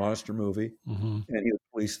like a monster movie, Mm-hmm. and he would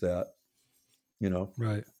police that,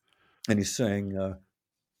 Right. And he's saying,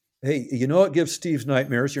 hey, it gives Steve's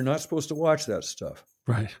nightmares. You're not supposed to watch that stuff.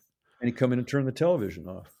 Right. And he'd come in and turn the television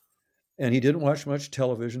off. And he didn't watch much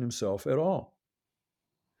television himself at all.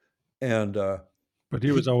 And but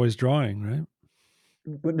he was always drawing, right?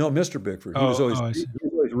 But no, Mr. Bickford. He was always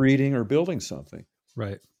reading or building something.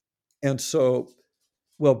 Right. And so,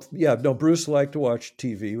 Bruce liked to watch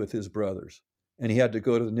TV with his brothers, and he had to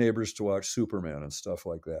go to the neighbors to watch Superman and stuff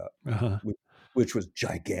like that, Uh-huh. which was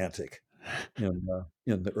gigantic in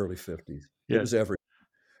the early 50s. Yeah. It was everything.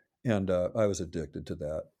 And I was addicted to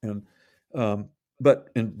that. And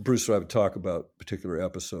Bruce and I would talk about particular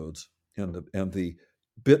episodes and the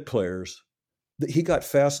bit players. He got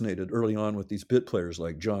fascinated early on with these bit players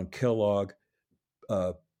like John Kellogg,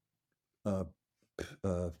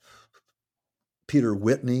 Peter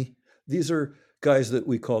Whitney. These are guys that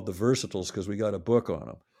we called the Versatiles because we got a book on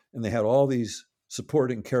them, and they had all these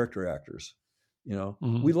supporting character actors.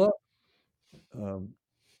 Mm-hmm. We love.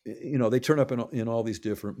 They turn up in all these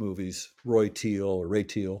different movies. Roy Teal or Ray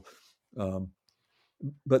Teal.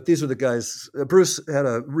 But these are the guys. Bruce had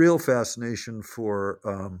a real fascination for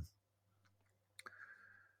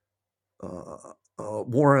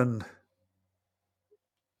Warren.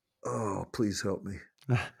 Oh, please help me.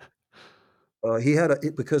 He had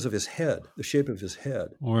because of his head, the shape of his head.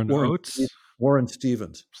 Warren Oates? Warren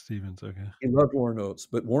Stevens. Stevens, okay. He loved Warren Oates,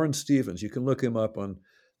 but Warren Stevens, you can look him up on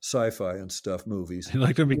sci-fi and stuff movies. He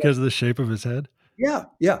liked him because of the shape of his head? Yeah.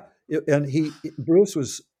 And Bruce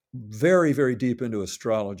was very, very deep into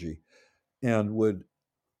astrology and would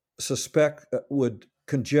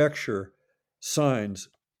conjecture signs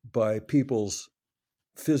by people's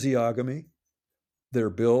physiognomy, their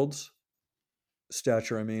builds,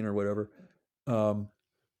 stature, I mean, or whatever,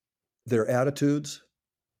 their attitudes,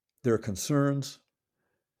 their concerns,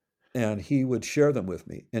 and he would share them with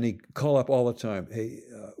me. And he'd call up all the time, "Hey,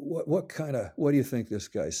 what do you think this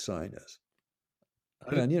guy's sign is?"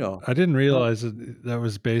 And I didn't realize that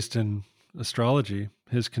was based in astrology.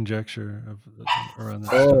 His conjecture of around that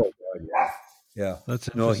stuff. God, yeah.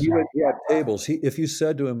 That's no. interesting. He had tables. If you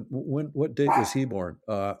said to him, what date was he born?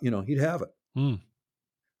 He'd have it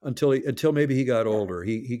until maybe he got older.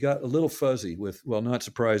 He got a little fuzzy with, well, not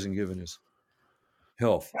surprising given his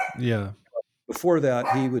health. Yeah. Before that,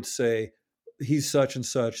 he would say, he's such and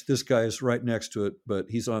such. This guy's right next to it, but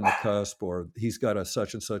he's on the cusp, or he's got a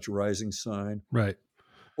such and such rising sign, right,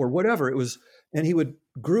 or whatever it was. And he would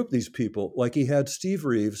group these people, like he had Steve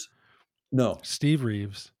Reeves. No, Steve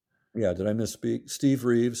Reeves. Yeah, did I misspeak? Steve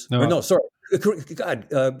Reeves. No, sorry. God,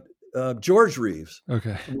 George Reeves.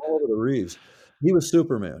 Okay. I'm all over the Reeves. He was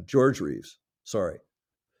Superman. George Reeves. Sorry.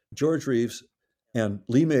 George Reeves and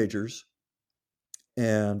Lee Majors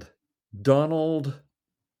and Donald,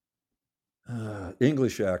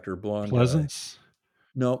 English actor, blonde Pleasance? guy.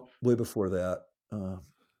 No, way before that.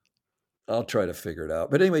 I'll try to figure it out.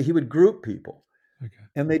 But anyway, he would group people. Okay.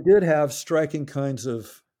 And they did have striking kinds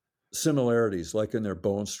of similarities, like in their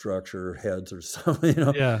bone structure, heads or something,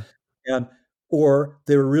 Yeah. Or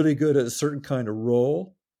they were really good at a certain kind of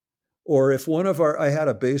role. Or if I had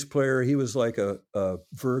a bass player, he was like a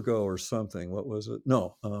Virgo or something. What was it?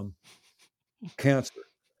 No, Cancer.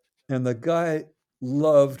 And the guy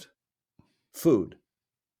loved food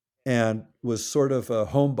and was sort of a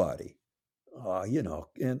homebody,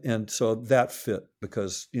 and so that fit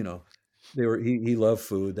because, he loved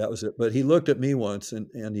food. That was it. But he looked at me once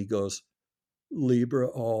and he goes, "Libra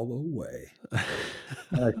all the way."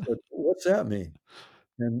 And I said, "What's that mean?"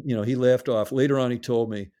 And, he laughed off. Later on, he told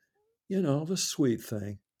me, the sweet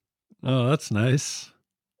thing. Oh, that's nice.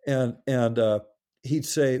 And he'd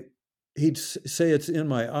say it's in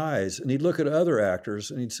my eyes. And he'd look at other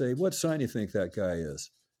actors and he'd say, "What sign do you think that guy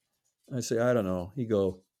is?" And I'd say, "I don't know." He'd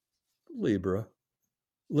go, "Libra.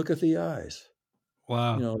 Look at the eyes."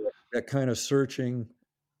 Wow. That kind of searching,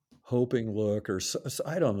 hoping look, or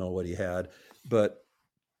I don't know what he had, but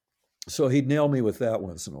so he'd nail me with that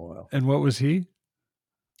once in a while. And what was he?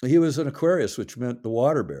 He was an Aquarius, which meant the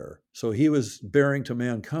water bearer. So he was bearing to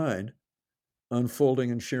mankind, unfolding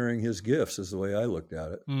and sharing his gifts, is the way I looked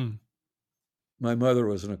at it. My mother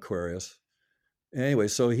was an Aquarius. Anyway,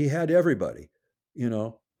 so he had everybody,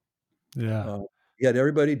 Yeah. He had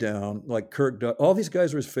everybody down, like all these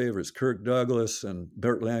guys were his favorites. Kirk Douglas and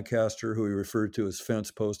Burt Lancaster, who he referred to as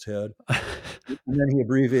Fence Posthead. And then he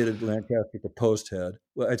abbreviated Lancaster to Posthead.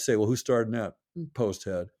 Well, I'd say, well, who starred in that?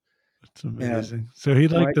 Posthead. That's amazing. And so he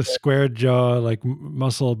liked the square jaw, like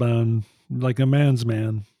muscle bound, like a man's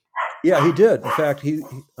man. Yeah, he did. In fact, he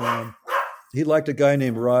liked a guy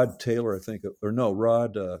named Rod Taylor, I think, or no,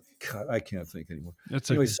 Rod. God, I can't think anymore.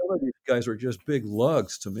 Anyway, some of these guys were just big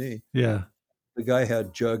lugs to me. Yeah. The guy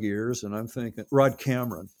had jug ears, and I'm thinking Rod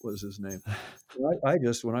Cameron was his name. I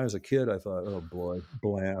just, when I was a kid, I thought, oh boy,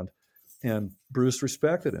 bland. And Bruce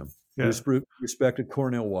respected him. Yeah. Bruce respected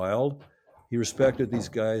Cornel Wilde. He respected these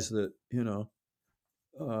guys that,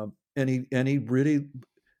 and he really,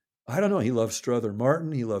 I don't know, he loved Strother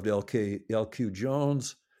Martin. He loved LQ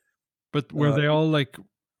Jones. But were they all like,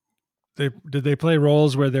 did they play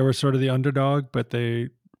roles where they were sort of the underdog, but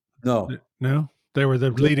no, they were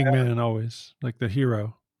the leading man always, like the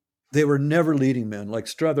hero. They were never leading men. Like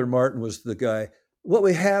Strother Martin was the guy. What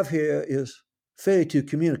we have here is failure to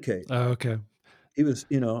communicate. Oh, okay. He was,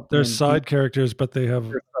 they're side characters, but they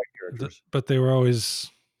have, but they were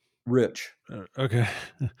always rich. Okay.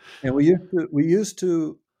 And we used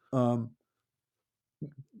to,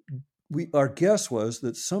 our guess was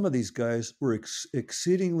that some of these guys were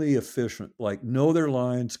exceedingly efficient, like know their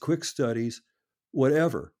lines, quick studies,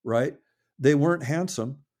 whatever, right? They weren't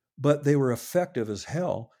handsome, but they were effective as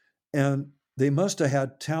hell. And they must have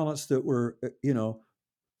had talents that were,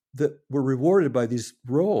 that were rewarded by these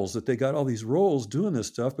roles, that they got all these roles doing this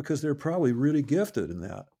stuff because they're probably really gifted in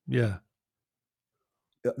that. Yeah.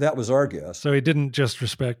 That was our guess. So he didn't just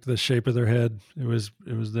respect the shape of their head. It was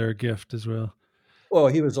their gift as well. Well,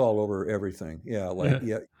 he was all over everything. Yeah. Like,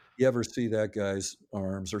 you ever see that guy's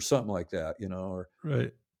arms or something like that, or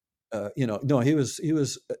right. No, he was,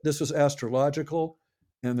 this was astrological,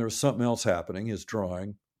 and there was something else happening, his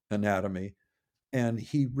drawing, anatomy. And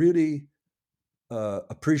he really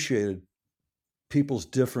appreciated people's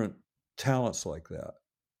different talents like that.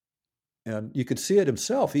 And you could see it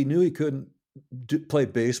himself. He knew he couldn't play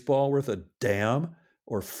baseball worth a damn,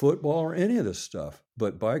 or football, or any of this stuff.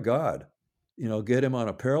 But by God, get him on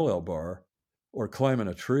a parallel bar or climbing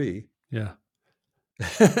a tree. Yeah.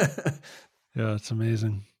 Yeah, it's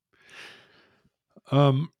amazing.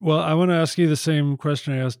 Well, I want to ask you the same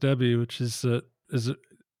question I asked Debbie, which is that is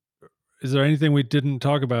there anything we didn't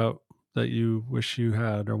talk about that you wish you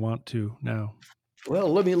had or want to now?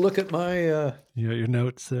 Well, let me look at my. You got your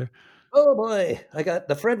notes there. Oh boy, I got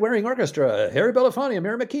the Fred Waring Orchestra, Harry Belafonte,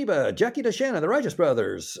 Mary McKeeba, Jackie DeShannon, the Righteous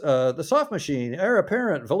Brothers, the Soft Machine, Heir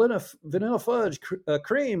Apparent, Vanilla Fudge,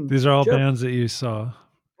 Cream, These are all bands that you saw.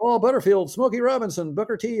 Paul Butterfield, Smokey Robinson,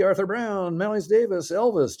 Booker T, Arthur Brown, Miles Davis,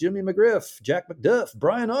 Elvis, Jimmy McGriff, Jack McDuff,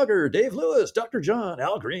 Brian Auger, Dave Lewis, Dr. John,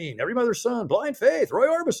 Al Green, Every Mother's Son, Blind Faith, Roy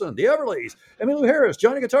Orbison, The Everlys, Emmylou Harris,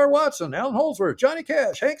 Johnny Guitar Watson, Alan Holdsworth, Johnny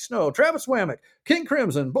Cash, Hank Snow, Travis Wammack, King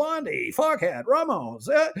Crimson, Blondie, Foghat, Ramones,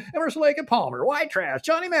 Emerson Lake and Palmer, White Trash,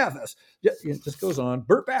 Johnny Mathis. It just goes on.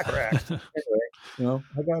 Burt Bacharach. Anyway,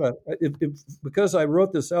 I gotta because I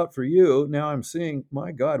wrote this out for you. Now I'm seeing,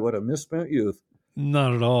 my God, what a misspent youth.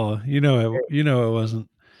 Not at all. You know it wasn't.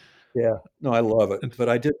 Yeah. No, I love it. But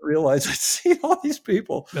I didn't realize I'd seen all these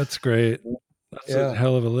people. That's great. That's a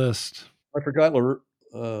hell of a list. I forgot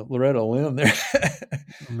Loretta Lynn there.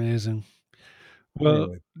 Amazing.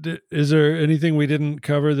 Well, anyway. Is there anything we didn't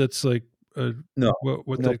cover that's like no,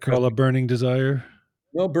 what they call a burning desire?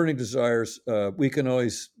 No burning desires. We can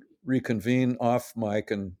always reconvene off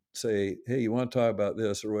mic and say, hey, you want to talk about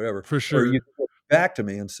this or whatever. For sure. Or you can go back to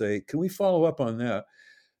me and say, can we follow up on that?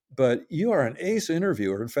 But you are an ace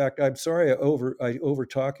interviewer. In fact, I'm sorry I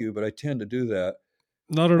overtalk you, but I tend to do that.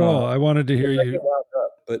 Not at all. I wanted to hear you.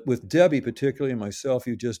 But with Debbie, particularly, and myself,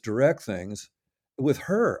 you just direct things. With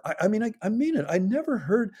her, I mean it. I never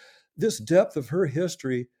heard this depth of her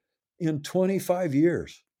history in 25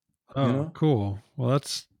 years. Oh, cool. Well,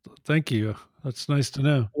 thank you. That's nice to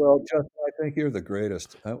know. Well, Justin, I think you're the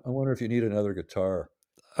greatest. I wonder if you need another guitar.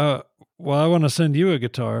 Well, I want to send you a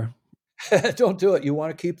guitar. Don't do it. You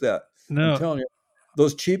want to keep that. No. I'm telling you,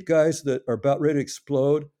 those cheap guys that are about ready to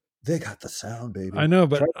explode, they got the sound, baby. I know,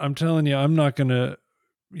 but I'm telling you, I'm not going to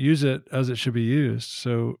use it as it should be used.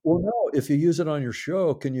 So, well, no, if you use it on your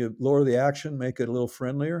show, can you lower the action, make it a little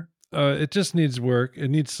friendlier? It just needs work. It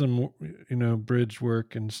needs some, bridge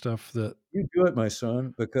work and stuff that you do it, my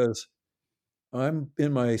son, because I'm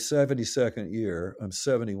in my 72nd year. I'm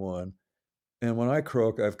 71. And when I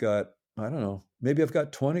croak, I've got, I don't know, maybe I've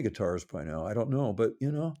got 20 guitars by now. I don't know, but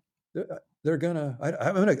they're gonna.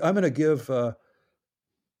 I'm gonna give the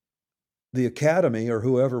Academy or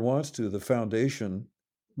whoever wants to, the foundation,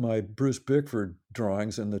 my Bruce Bickford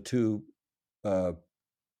drawings and the two,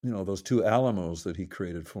 those two Alamos that he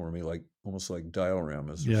created for me, like almost like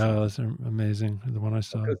dioramas. Yeah, that's amazing. The one I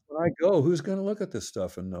saw. Because when I go, who's going to look at this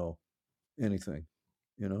stuff and know anything?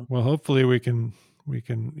 Well, hopefully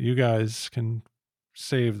you guys can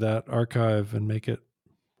save that archive and make it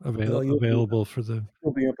available for the.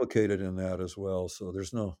 You'll be implicated in that as well. So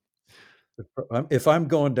there's no. If I'm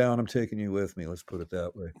going down, I'm taking you with me. Let's put it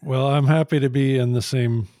that way. Well, I'm happy to be in the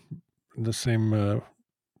same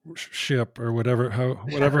ship or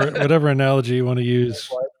whatever analogy you want to use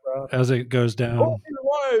as it goes down. Oh,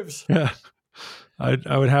 your wives. Yeah,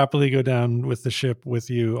 I would happily go down with the ship with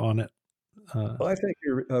you on it. Well, I think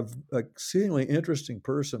you're an exceedingly interesting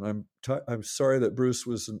person. I'm sorry that Bruce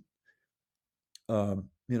wasn't, in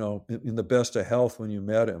the best of health when you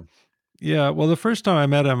met him. Yeah, well, the first time I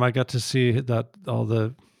met him, I got to see that all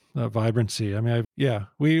the vibrancy. I mean,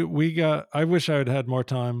 I wish I had had more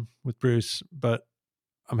time with Bruce, but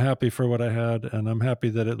I'm happy for what I had, and I'm happy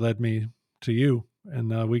that it led me to you,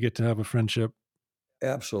 and we get to have a friendship.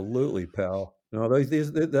 Absolutely, pal. No,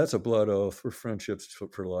 that's a blood oath for friendships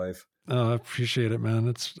for life. I appreciate it,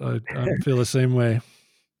 man. I feel the same way.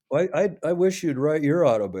 Well, I wish you'd write your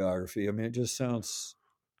autobiography. I mean, it just sounds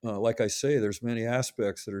like I say. There's many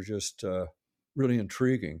aspects that are just really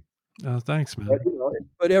intriguing. Oh, thanks, man.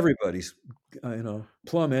 But everybody's,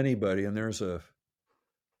 plumb anybody, and there's a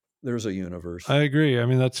universe. I agree. I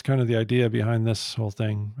mean, that's kind of the idea behind this whole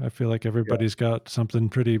thing. I feel like everybody's got something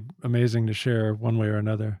pretty amazing to share one way or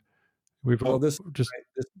another. This is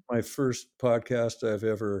my first podcast I've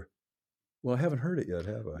ever. Well, I haven't heard it yet,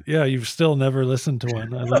 have I? Yeah, you've still never listened to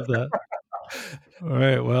one. I love that. All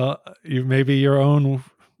right. Well, maybe your own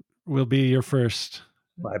will be your first.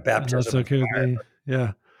 My baptism. That's okay with me.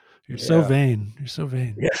 Yeah. You're so vain. You're so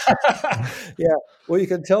vain. Yeah. Yeah. Well, you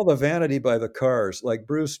can tell the vanity by the cars. Like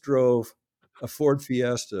Bruce drove a Ford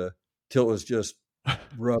Fiesta till it was just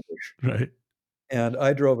rubbish. Right. And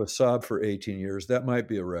I drove a Saab for 18 years. That might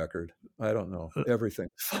be a record. I don't know. Everything's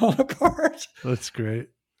falling apart. That's great.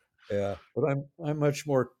 Yeah. But I'm much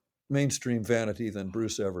more mainstream vanity than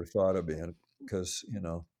Bruce ever thought of being, because,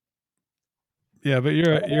 Yeah, but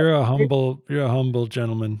you're a humble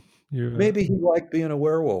gentleman. Maybe he liked being a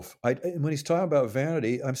werewolf. When he's talking about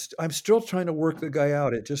vanity, I'm still trying to work the guy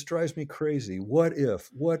out. It just drives me crazy. What if?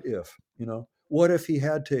 What if? What if he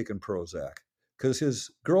had taken Prozac? Because his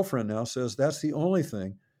girlfriend now says that's the only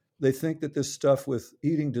thing. They think that this stuff with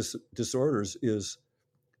eating disorders is,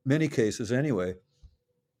 many cases anyway,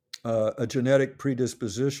 a genetic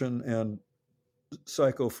predisposition and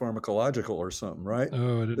psychopharmacological or something, right?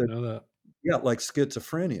 Oh, I didn't That, know that. yeah, like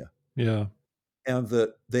schizophrenia. Yeah. And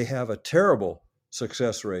that they have a terrible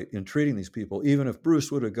success rate in treating these people. Even if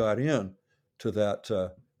Bruce would have got in to that,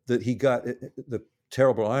 that he got, the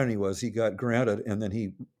terrible irony was he got granted, and then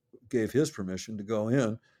he gave his permission to go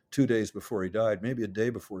in 2 days before he died, maybe a day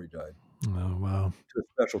before he died, Oh, wow. to a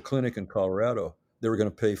special clinic in Colorado. They were going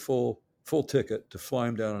to pay full ticket to fly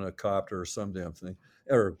him down in a copter or some damn thing,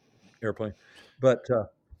 or airplane. But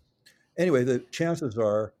anyway, the chances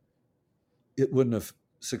are it wouldn't have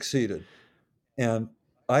succeeded. And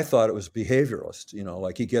I thought it was behavioralist,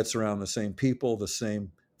 like he gets around the same people, the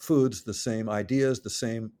same foods, the same ideas, the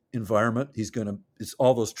same environment. It's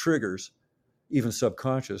all those triggers, even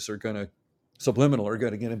subconscious, subliminal, are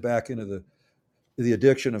going to get him back into the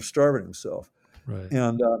addiction of starving himself. Right.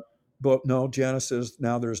 And, but no, Janice says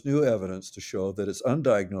now there's new evidence to show that it's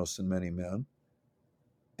undiagnosed in many men,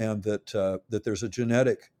 and that there's a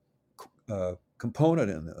genetic component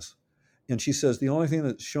in this. And she says the only thing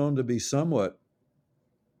that's shown to be somewhat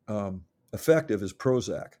effective is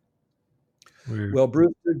Prozac. Weird. Well,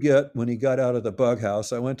 Bruce did when he got out of the bug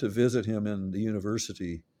house, I went to visit him in the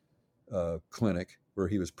university clinic where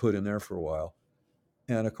he was put in there for a while.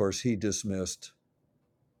 And of course, he dismissed,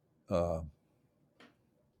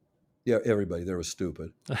 everybody there was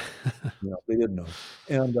stupid. They didn't know.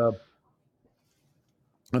 And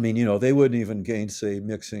I mean, they wouldn't even gainsay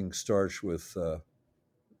mixing starch with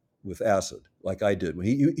acid like I did.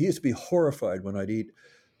 He used to be horrified when I'd eat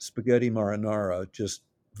spaghetti marinara, just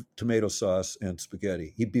tomato sauce and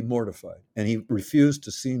spaghetti. He'd be mortified. And he refused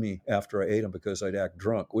to see me after I ate them because I'd act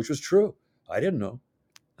drunk, which was true. I didn't know.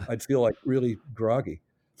 I'd feel like really groggy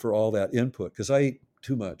for all that input because I eat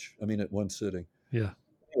too much. I mean, at one sitting. Yeah.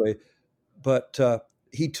 Anyway, but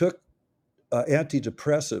he took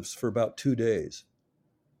antidepressives for about 2 days.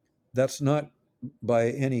 That's not by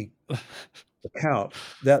any account,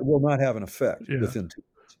 that will not have an effect within 2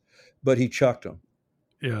 days. But he chucked them.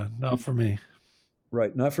 Yeah, not for me.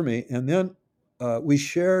 Right, not for me. And then we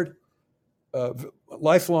shared, a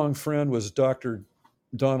lifelong friend was Dr.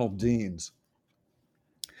 Donald Deans.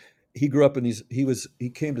 He grew up he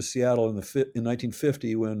came to Seattle in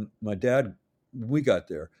 1950 when we got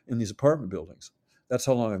there in these apartment buildings. That's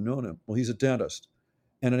how long I've known him. Well, he's a dentist.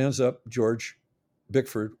 And it ends up George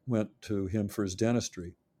Bickford went to him for his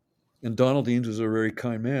dentistry. And Donald Deans was a very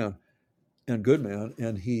kind man and good man.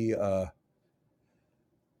 And he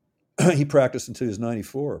practiced until he was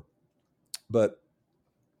 94. But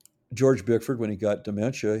George Bickford, when he got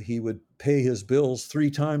dementia, he would pay his bills 3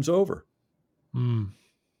 times over. Mm.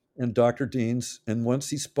 And Dr. Deans, and once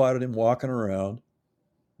he spotted him walking around,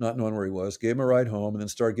 not knowing where he was, gave him a ride home, and then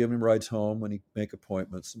started giving him rides home when he'd make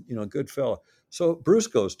appointments. Good fella. So Bruce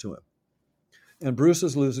goes to him. And Bruce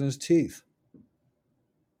is losing his teeth.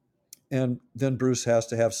 And then Bruce has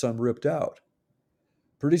to have some ripped out.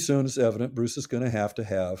 Pretty soon it's evident Bruce is going to have,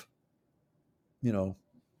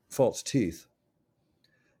 false teeth.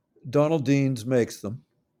 Donald Deans makes them.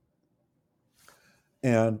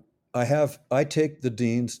 And I take the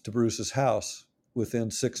Deans to Bruce's house within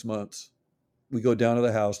 6 months. We go down to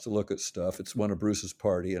the house to look at stuff. It's one of Bruce's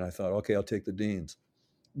party. And I thought, okay, I'll take the Deans.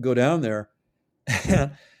 Go down there.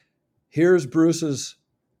 And here's Bruce's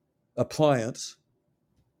appliance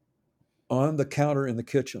on the counter in the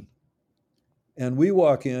kitchen. And we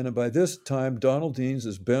walk in, and by this time, Donald Deans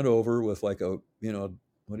is bent over with like a, what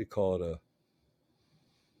do you call it? A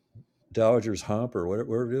dowager's hump or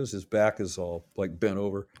whatever it is. His back is all like bent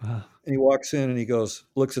over. And he walks in and he goes,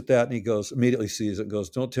 looks at that, and he goes, immediately sees it and goes,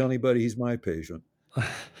 don't tell anybody he's my patient.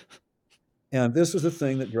 And this was the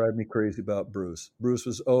thing that drove me crazy about Bruce. Bruce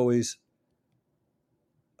was always,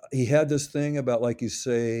 he had this thing about, like you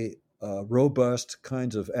say, robust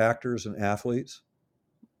kinds of actors and athletes.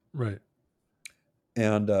 Right.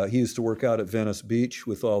 And he used to work out at Venice Beach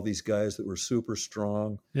with all these guys that were super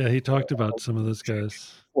strong. Yeah, he talked about some of those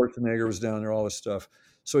guys. Schwarzenegger was down there, all this stuff.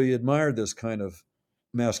 So he admired this kind of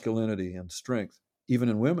masculinity and strength, even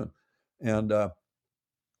in women. And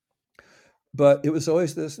but it was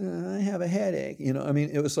always this, I have a headache.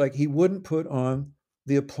 It was like he wouldn't put on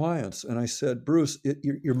the appliance. And I said, Bruce,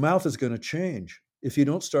 your mouth is going to change if you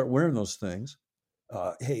don't start wearing those things.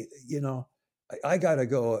 Hey, I got to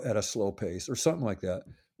go at a slow pace or something like that.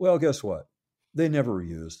 Well, guess what? They never were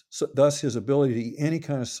used. So thus his ability to eat any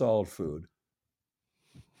kind of solid food,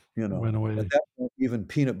 Went away. at that point, even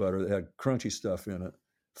peanut butter that had crunchy stuff in it,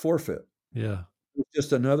 forfeit. Yeah. It's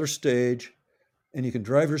just another stage, and you can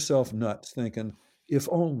drive yourself nuts thinking, if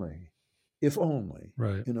only,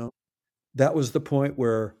 Right. that was the point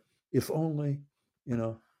where, if only,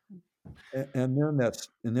 and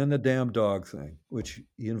then the damn dog thing, which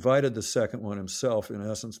he invited the second one himself, in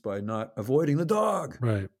essence, by not avoiding the dog.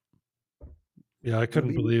 Right. Yeah, I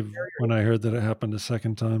couldn't believe when I heard that it happened a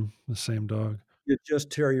second time, the same dog. You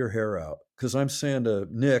just tear your hair out. Because I'm saying to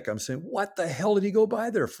Nick, what the hell did he go by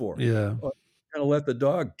there for? Yeah. Well, kind of let the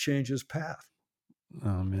dog change his path.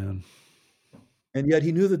 Oh, man. And yet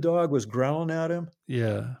he knew the dog was growling at him.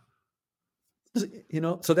 Yeah.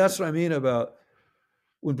 So that's what I mean about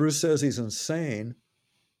when Bruce says he's insane.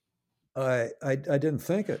 I didn't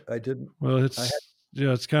think it. I didn't. Well,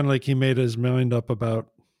 it's kind of like he made his mind up about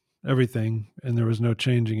everything, and there was no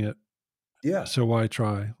changing it. Yeah. So why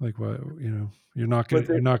try? Like, why? You're not going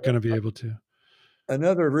to be able to.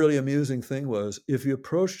 Another really amusing thing was if you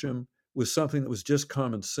approached him with something that was just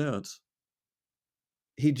common sense,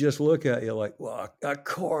 he'd just look at you like, well, of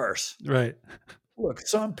course. Right. Look,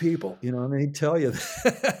 some people, and he'd tell you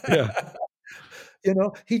that. Yeah.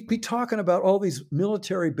 He'd be talking about all these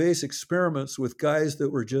military base experiments with guys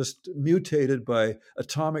that were just mutated by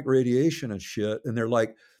atomic radiation and shit. And they're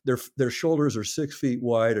like, their shoulders are 6 feet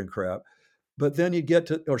wide and crap. But then you get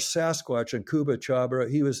to, or Sasquatch and Kuba Chabra,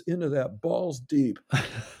 he was into that balls deep. But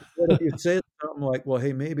if you say something like, well,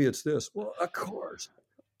 hey, maybe it's this. Well, of course,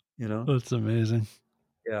 That's amazing.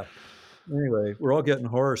 Yeah. Anyway, we're all getting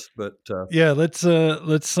hoarse, but yeah, let's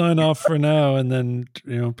sign off for now and then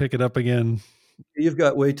pick it up again. You've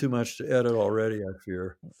got way too much to edit already, I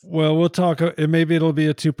fear. Well, we'll talk. Maybe it'll be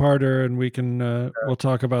a 2-parter, and we can we'll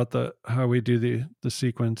talk about how we do the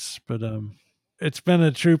sequence. But it's been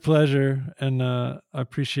a true pleasure, and I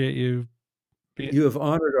appreciate you. You have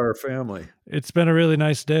honored our family. It's been a really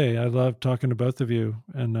nice day. I love talking to both of you,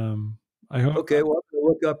 and I hope. Okay, well, I'm going to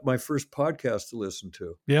look up my first podcast to listen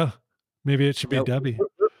to. Yeah, maybe it should be Debbie.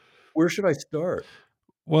 Where should I start?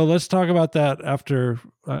 Well, let's talk about that after.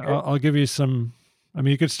 Okay. I'll give you some. I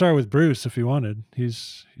mean, you could start with Bruce if you wanted.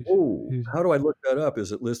 He's how do I look that up?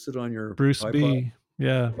 Is it listed on your Bruce iPod? B?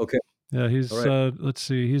 Yeah. Okay. Yeah, he's right. Let's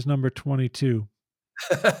see. He's number 22.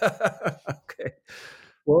 Okay.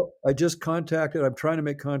 Well, I'm trying to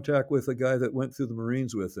make contact with a guy that went through the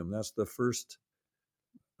Marines with him. That's the first.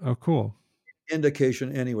 Oh, cool.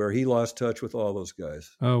 Indication anywhere. He lost touch with all those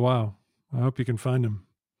guys. Oh, wow. I hope you can find him.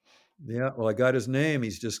 Yeah. Well, I got his name.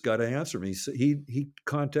 He's just got to answer me. He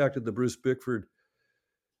contacted the Bruce Bickford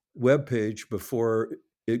webpage before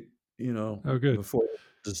it, before it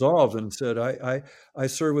dissolved, and said, I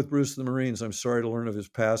served with Bruce in the Marines. I'm sorry to learn of his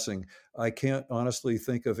passing. I can't honestly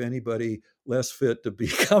think of anybody less fit to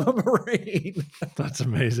become a Marine. That's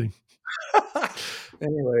amazing.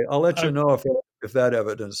 Anyway, I'll let you know if that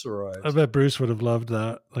evidence arrives. I bet Bruce would have loved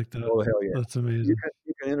that. Like that. Oh, hell yeah. That's amazing.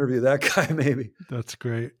 You can interview that guy maybe. That's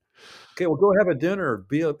great. Okay, well, go have a dinner.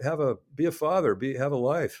 Be a father. Have a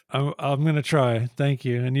life. I'm going to try. Thank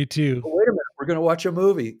you, and you too. Oh, wait a minute. We're going to watch a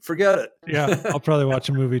movie. Forget it. Yeah, I'll probably watch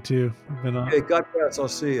a movie too. Okay, God bless. I'll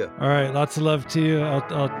see you. All right, lots of love to you. I'll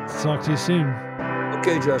talk to you soon.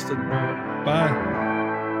 Okay, Justin. Bye.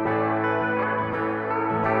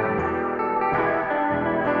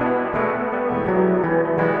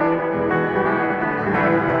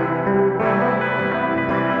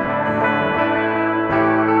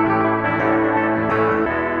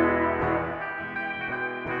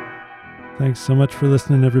 Thanks so much for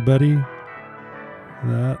listening, everybody.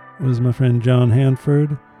 That was my friend John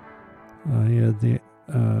Hanford. He had the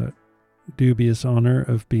dubious honor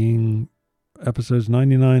of being episodes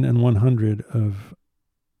 99 and 100 of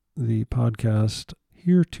the podcast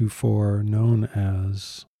heretofore known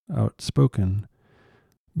as Outspoken,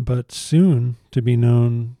 but soon to be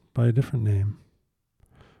known by a different name.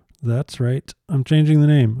 That's right. I'm changing the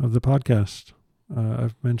name of the podcast.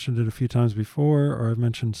 I've mentioned it a few times before, or I've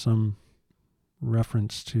mentioned some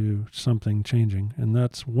reference to something changing, and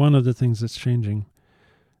that's one of the things that's changing.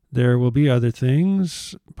 There will be other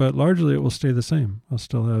things, but largely it will stay the same. I'll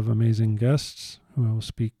still have amazing guests who I will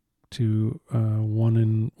speak to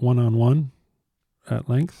one-on-one at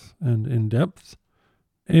length and in depth.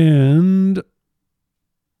 And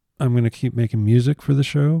I'm going to keep making music for the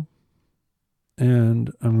show,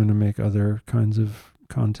 and I'm going to make other kinds of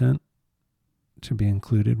content to be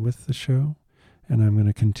included with the show. And I'm going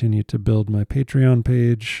to continue to build my Patreon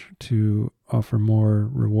page to offer more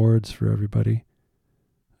rewards for everybody.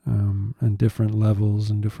 and different levels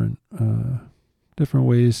and different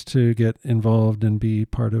ways to get involved and be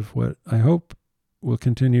part of what I hope will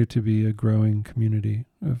continue to be a growing community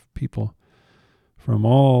of people from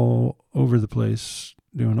all over the place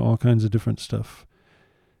doing all kinds of different stuff.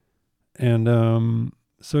 And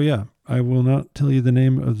so yeah, I will not tell you the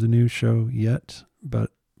name of the new show yet,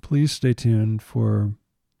 but please stay tuned for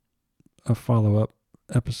a follow-up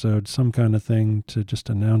episode, some kind of thing to just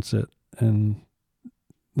announce it and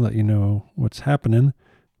let you know what's happening.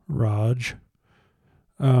 Raj.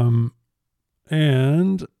 And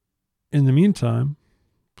in the meantime,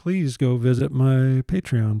 please go visit my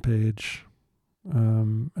Patreon page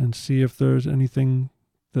and see if there's anything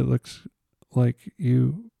that looks like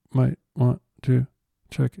you might want to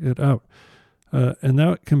check it out. And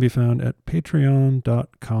that can be found at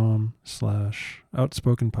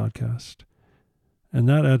patreon.com/outspokenpodcast. And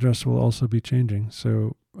that address will also be changing.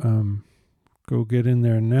 So go get in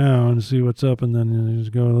there now and see what's up, and then you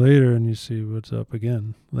just go later and you see what's up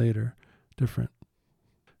again later. Different.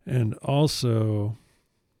 And also,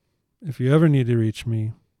 if you ever need to reach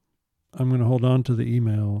me, I'm going to hold on to the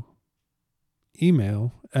email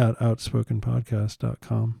at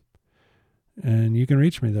outspokenpodcast.com. And you can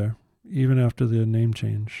reach me there, even after the name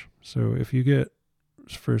change. So if you get,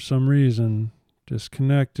 for some reason,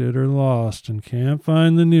 disconnected or lost and can't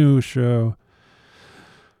find the new show,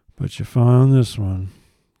 but you found this one,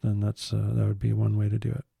 then that would be one way to do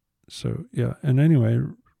it. So yeah, and anyway,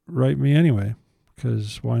 write me anyway,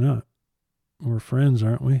 because why not? We're friends,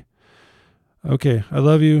 aren't we? Okay, I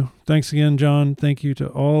love you. Thanks again, John. Thank you to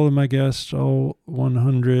all of my guests, all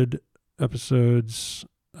 100 episodes.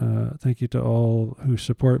 Thank you to all who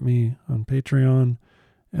support me on Patreon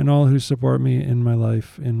and all who support me in my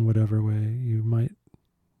life in whatever way you might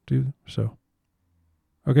do so.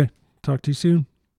 Okay, talk to you soon.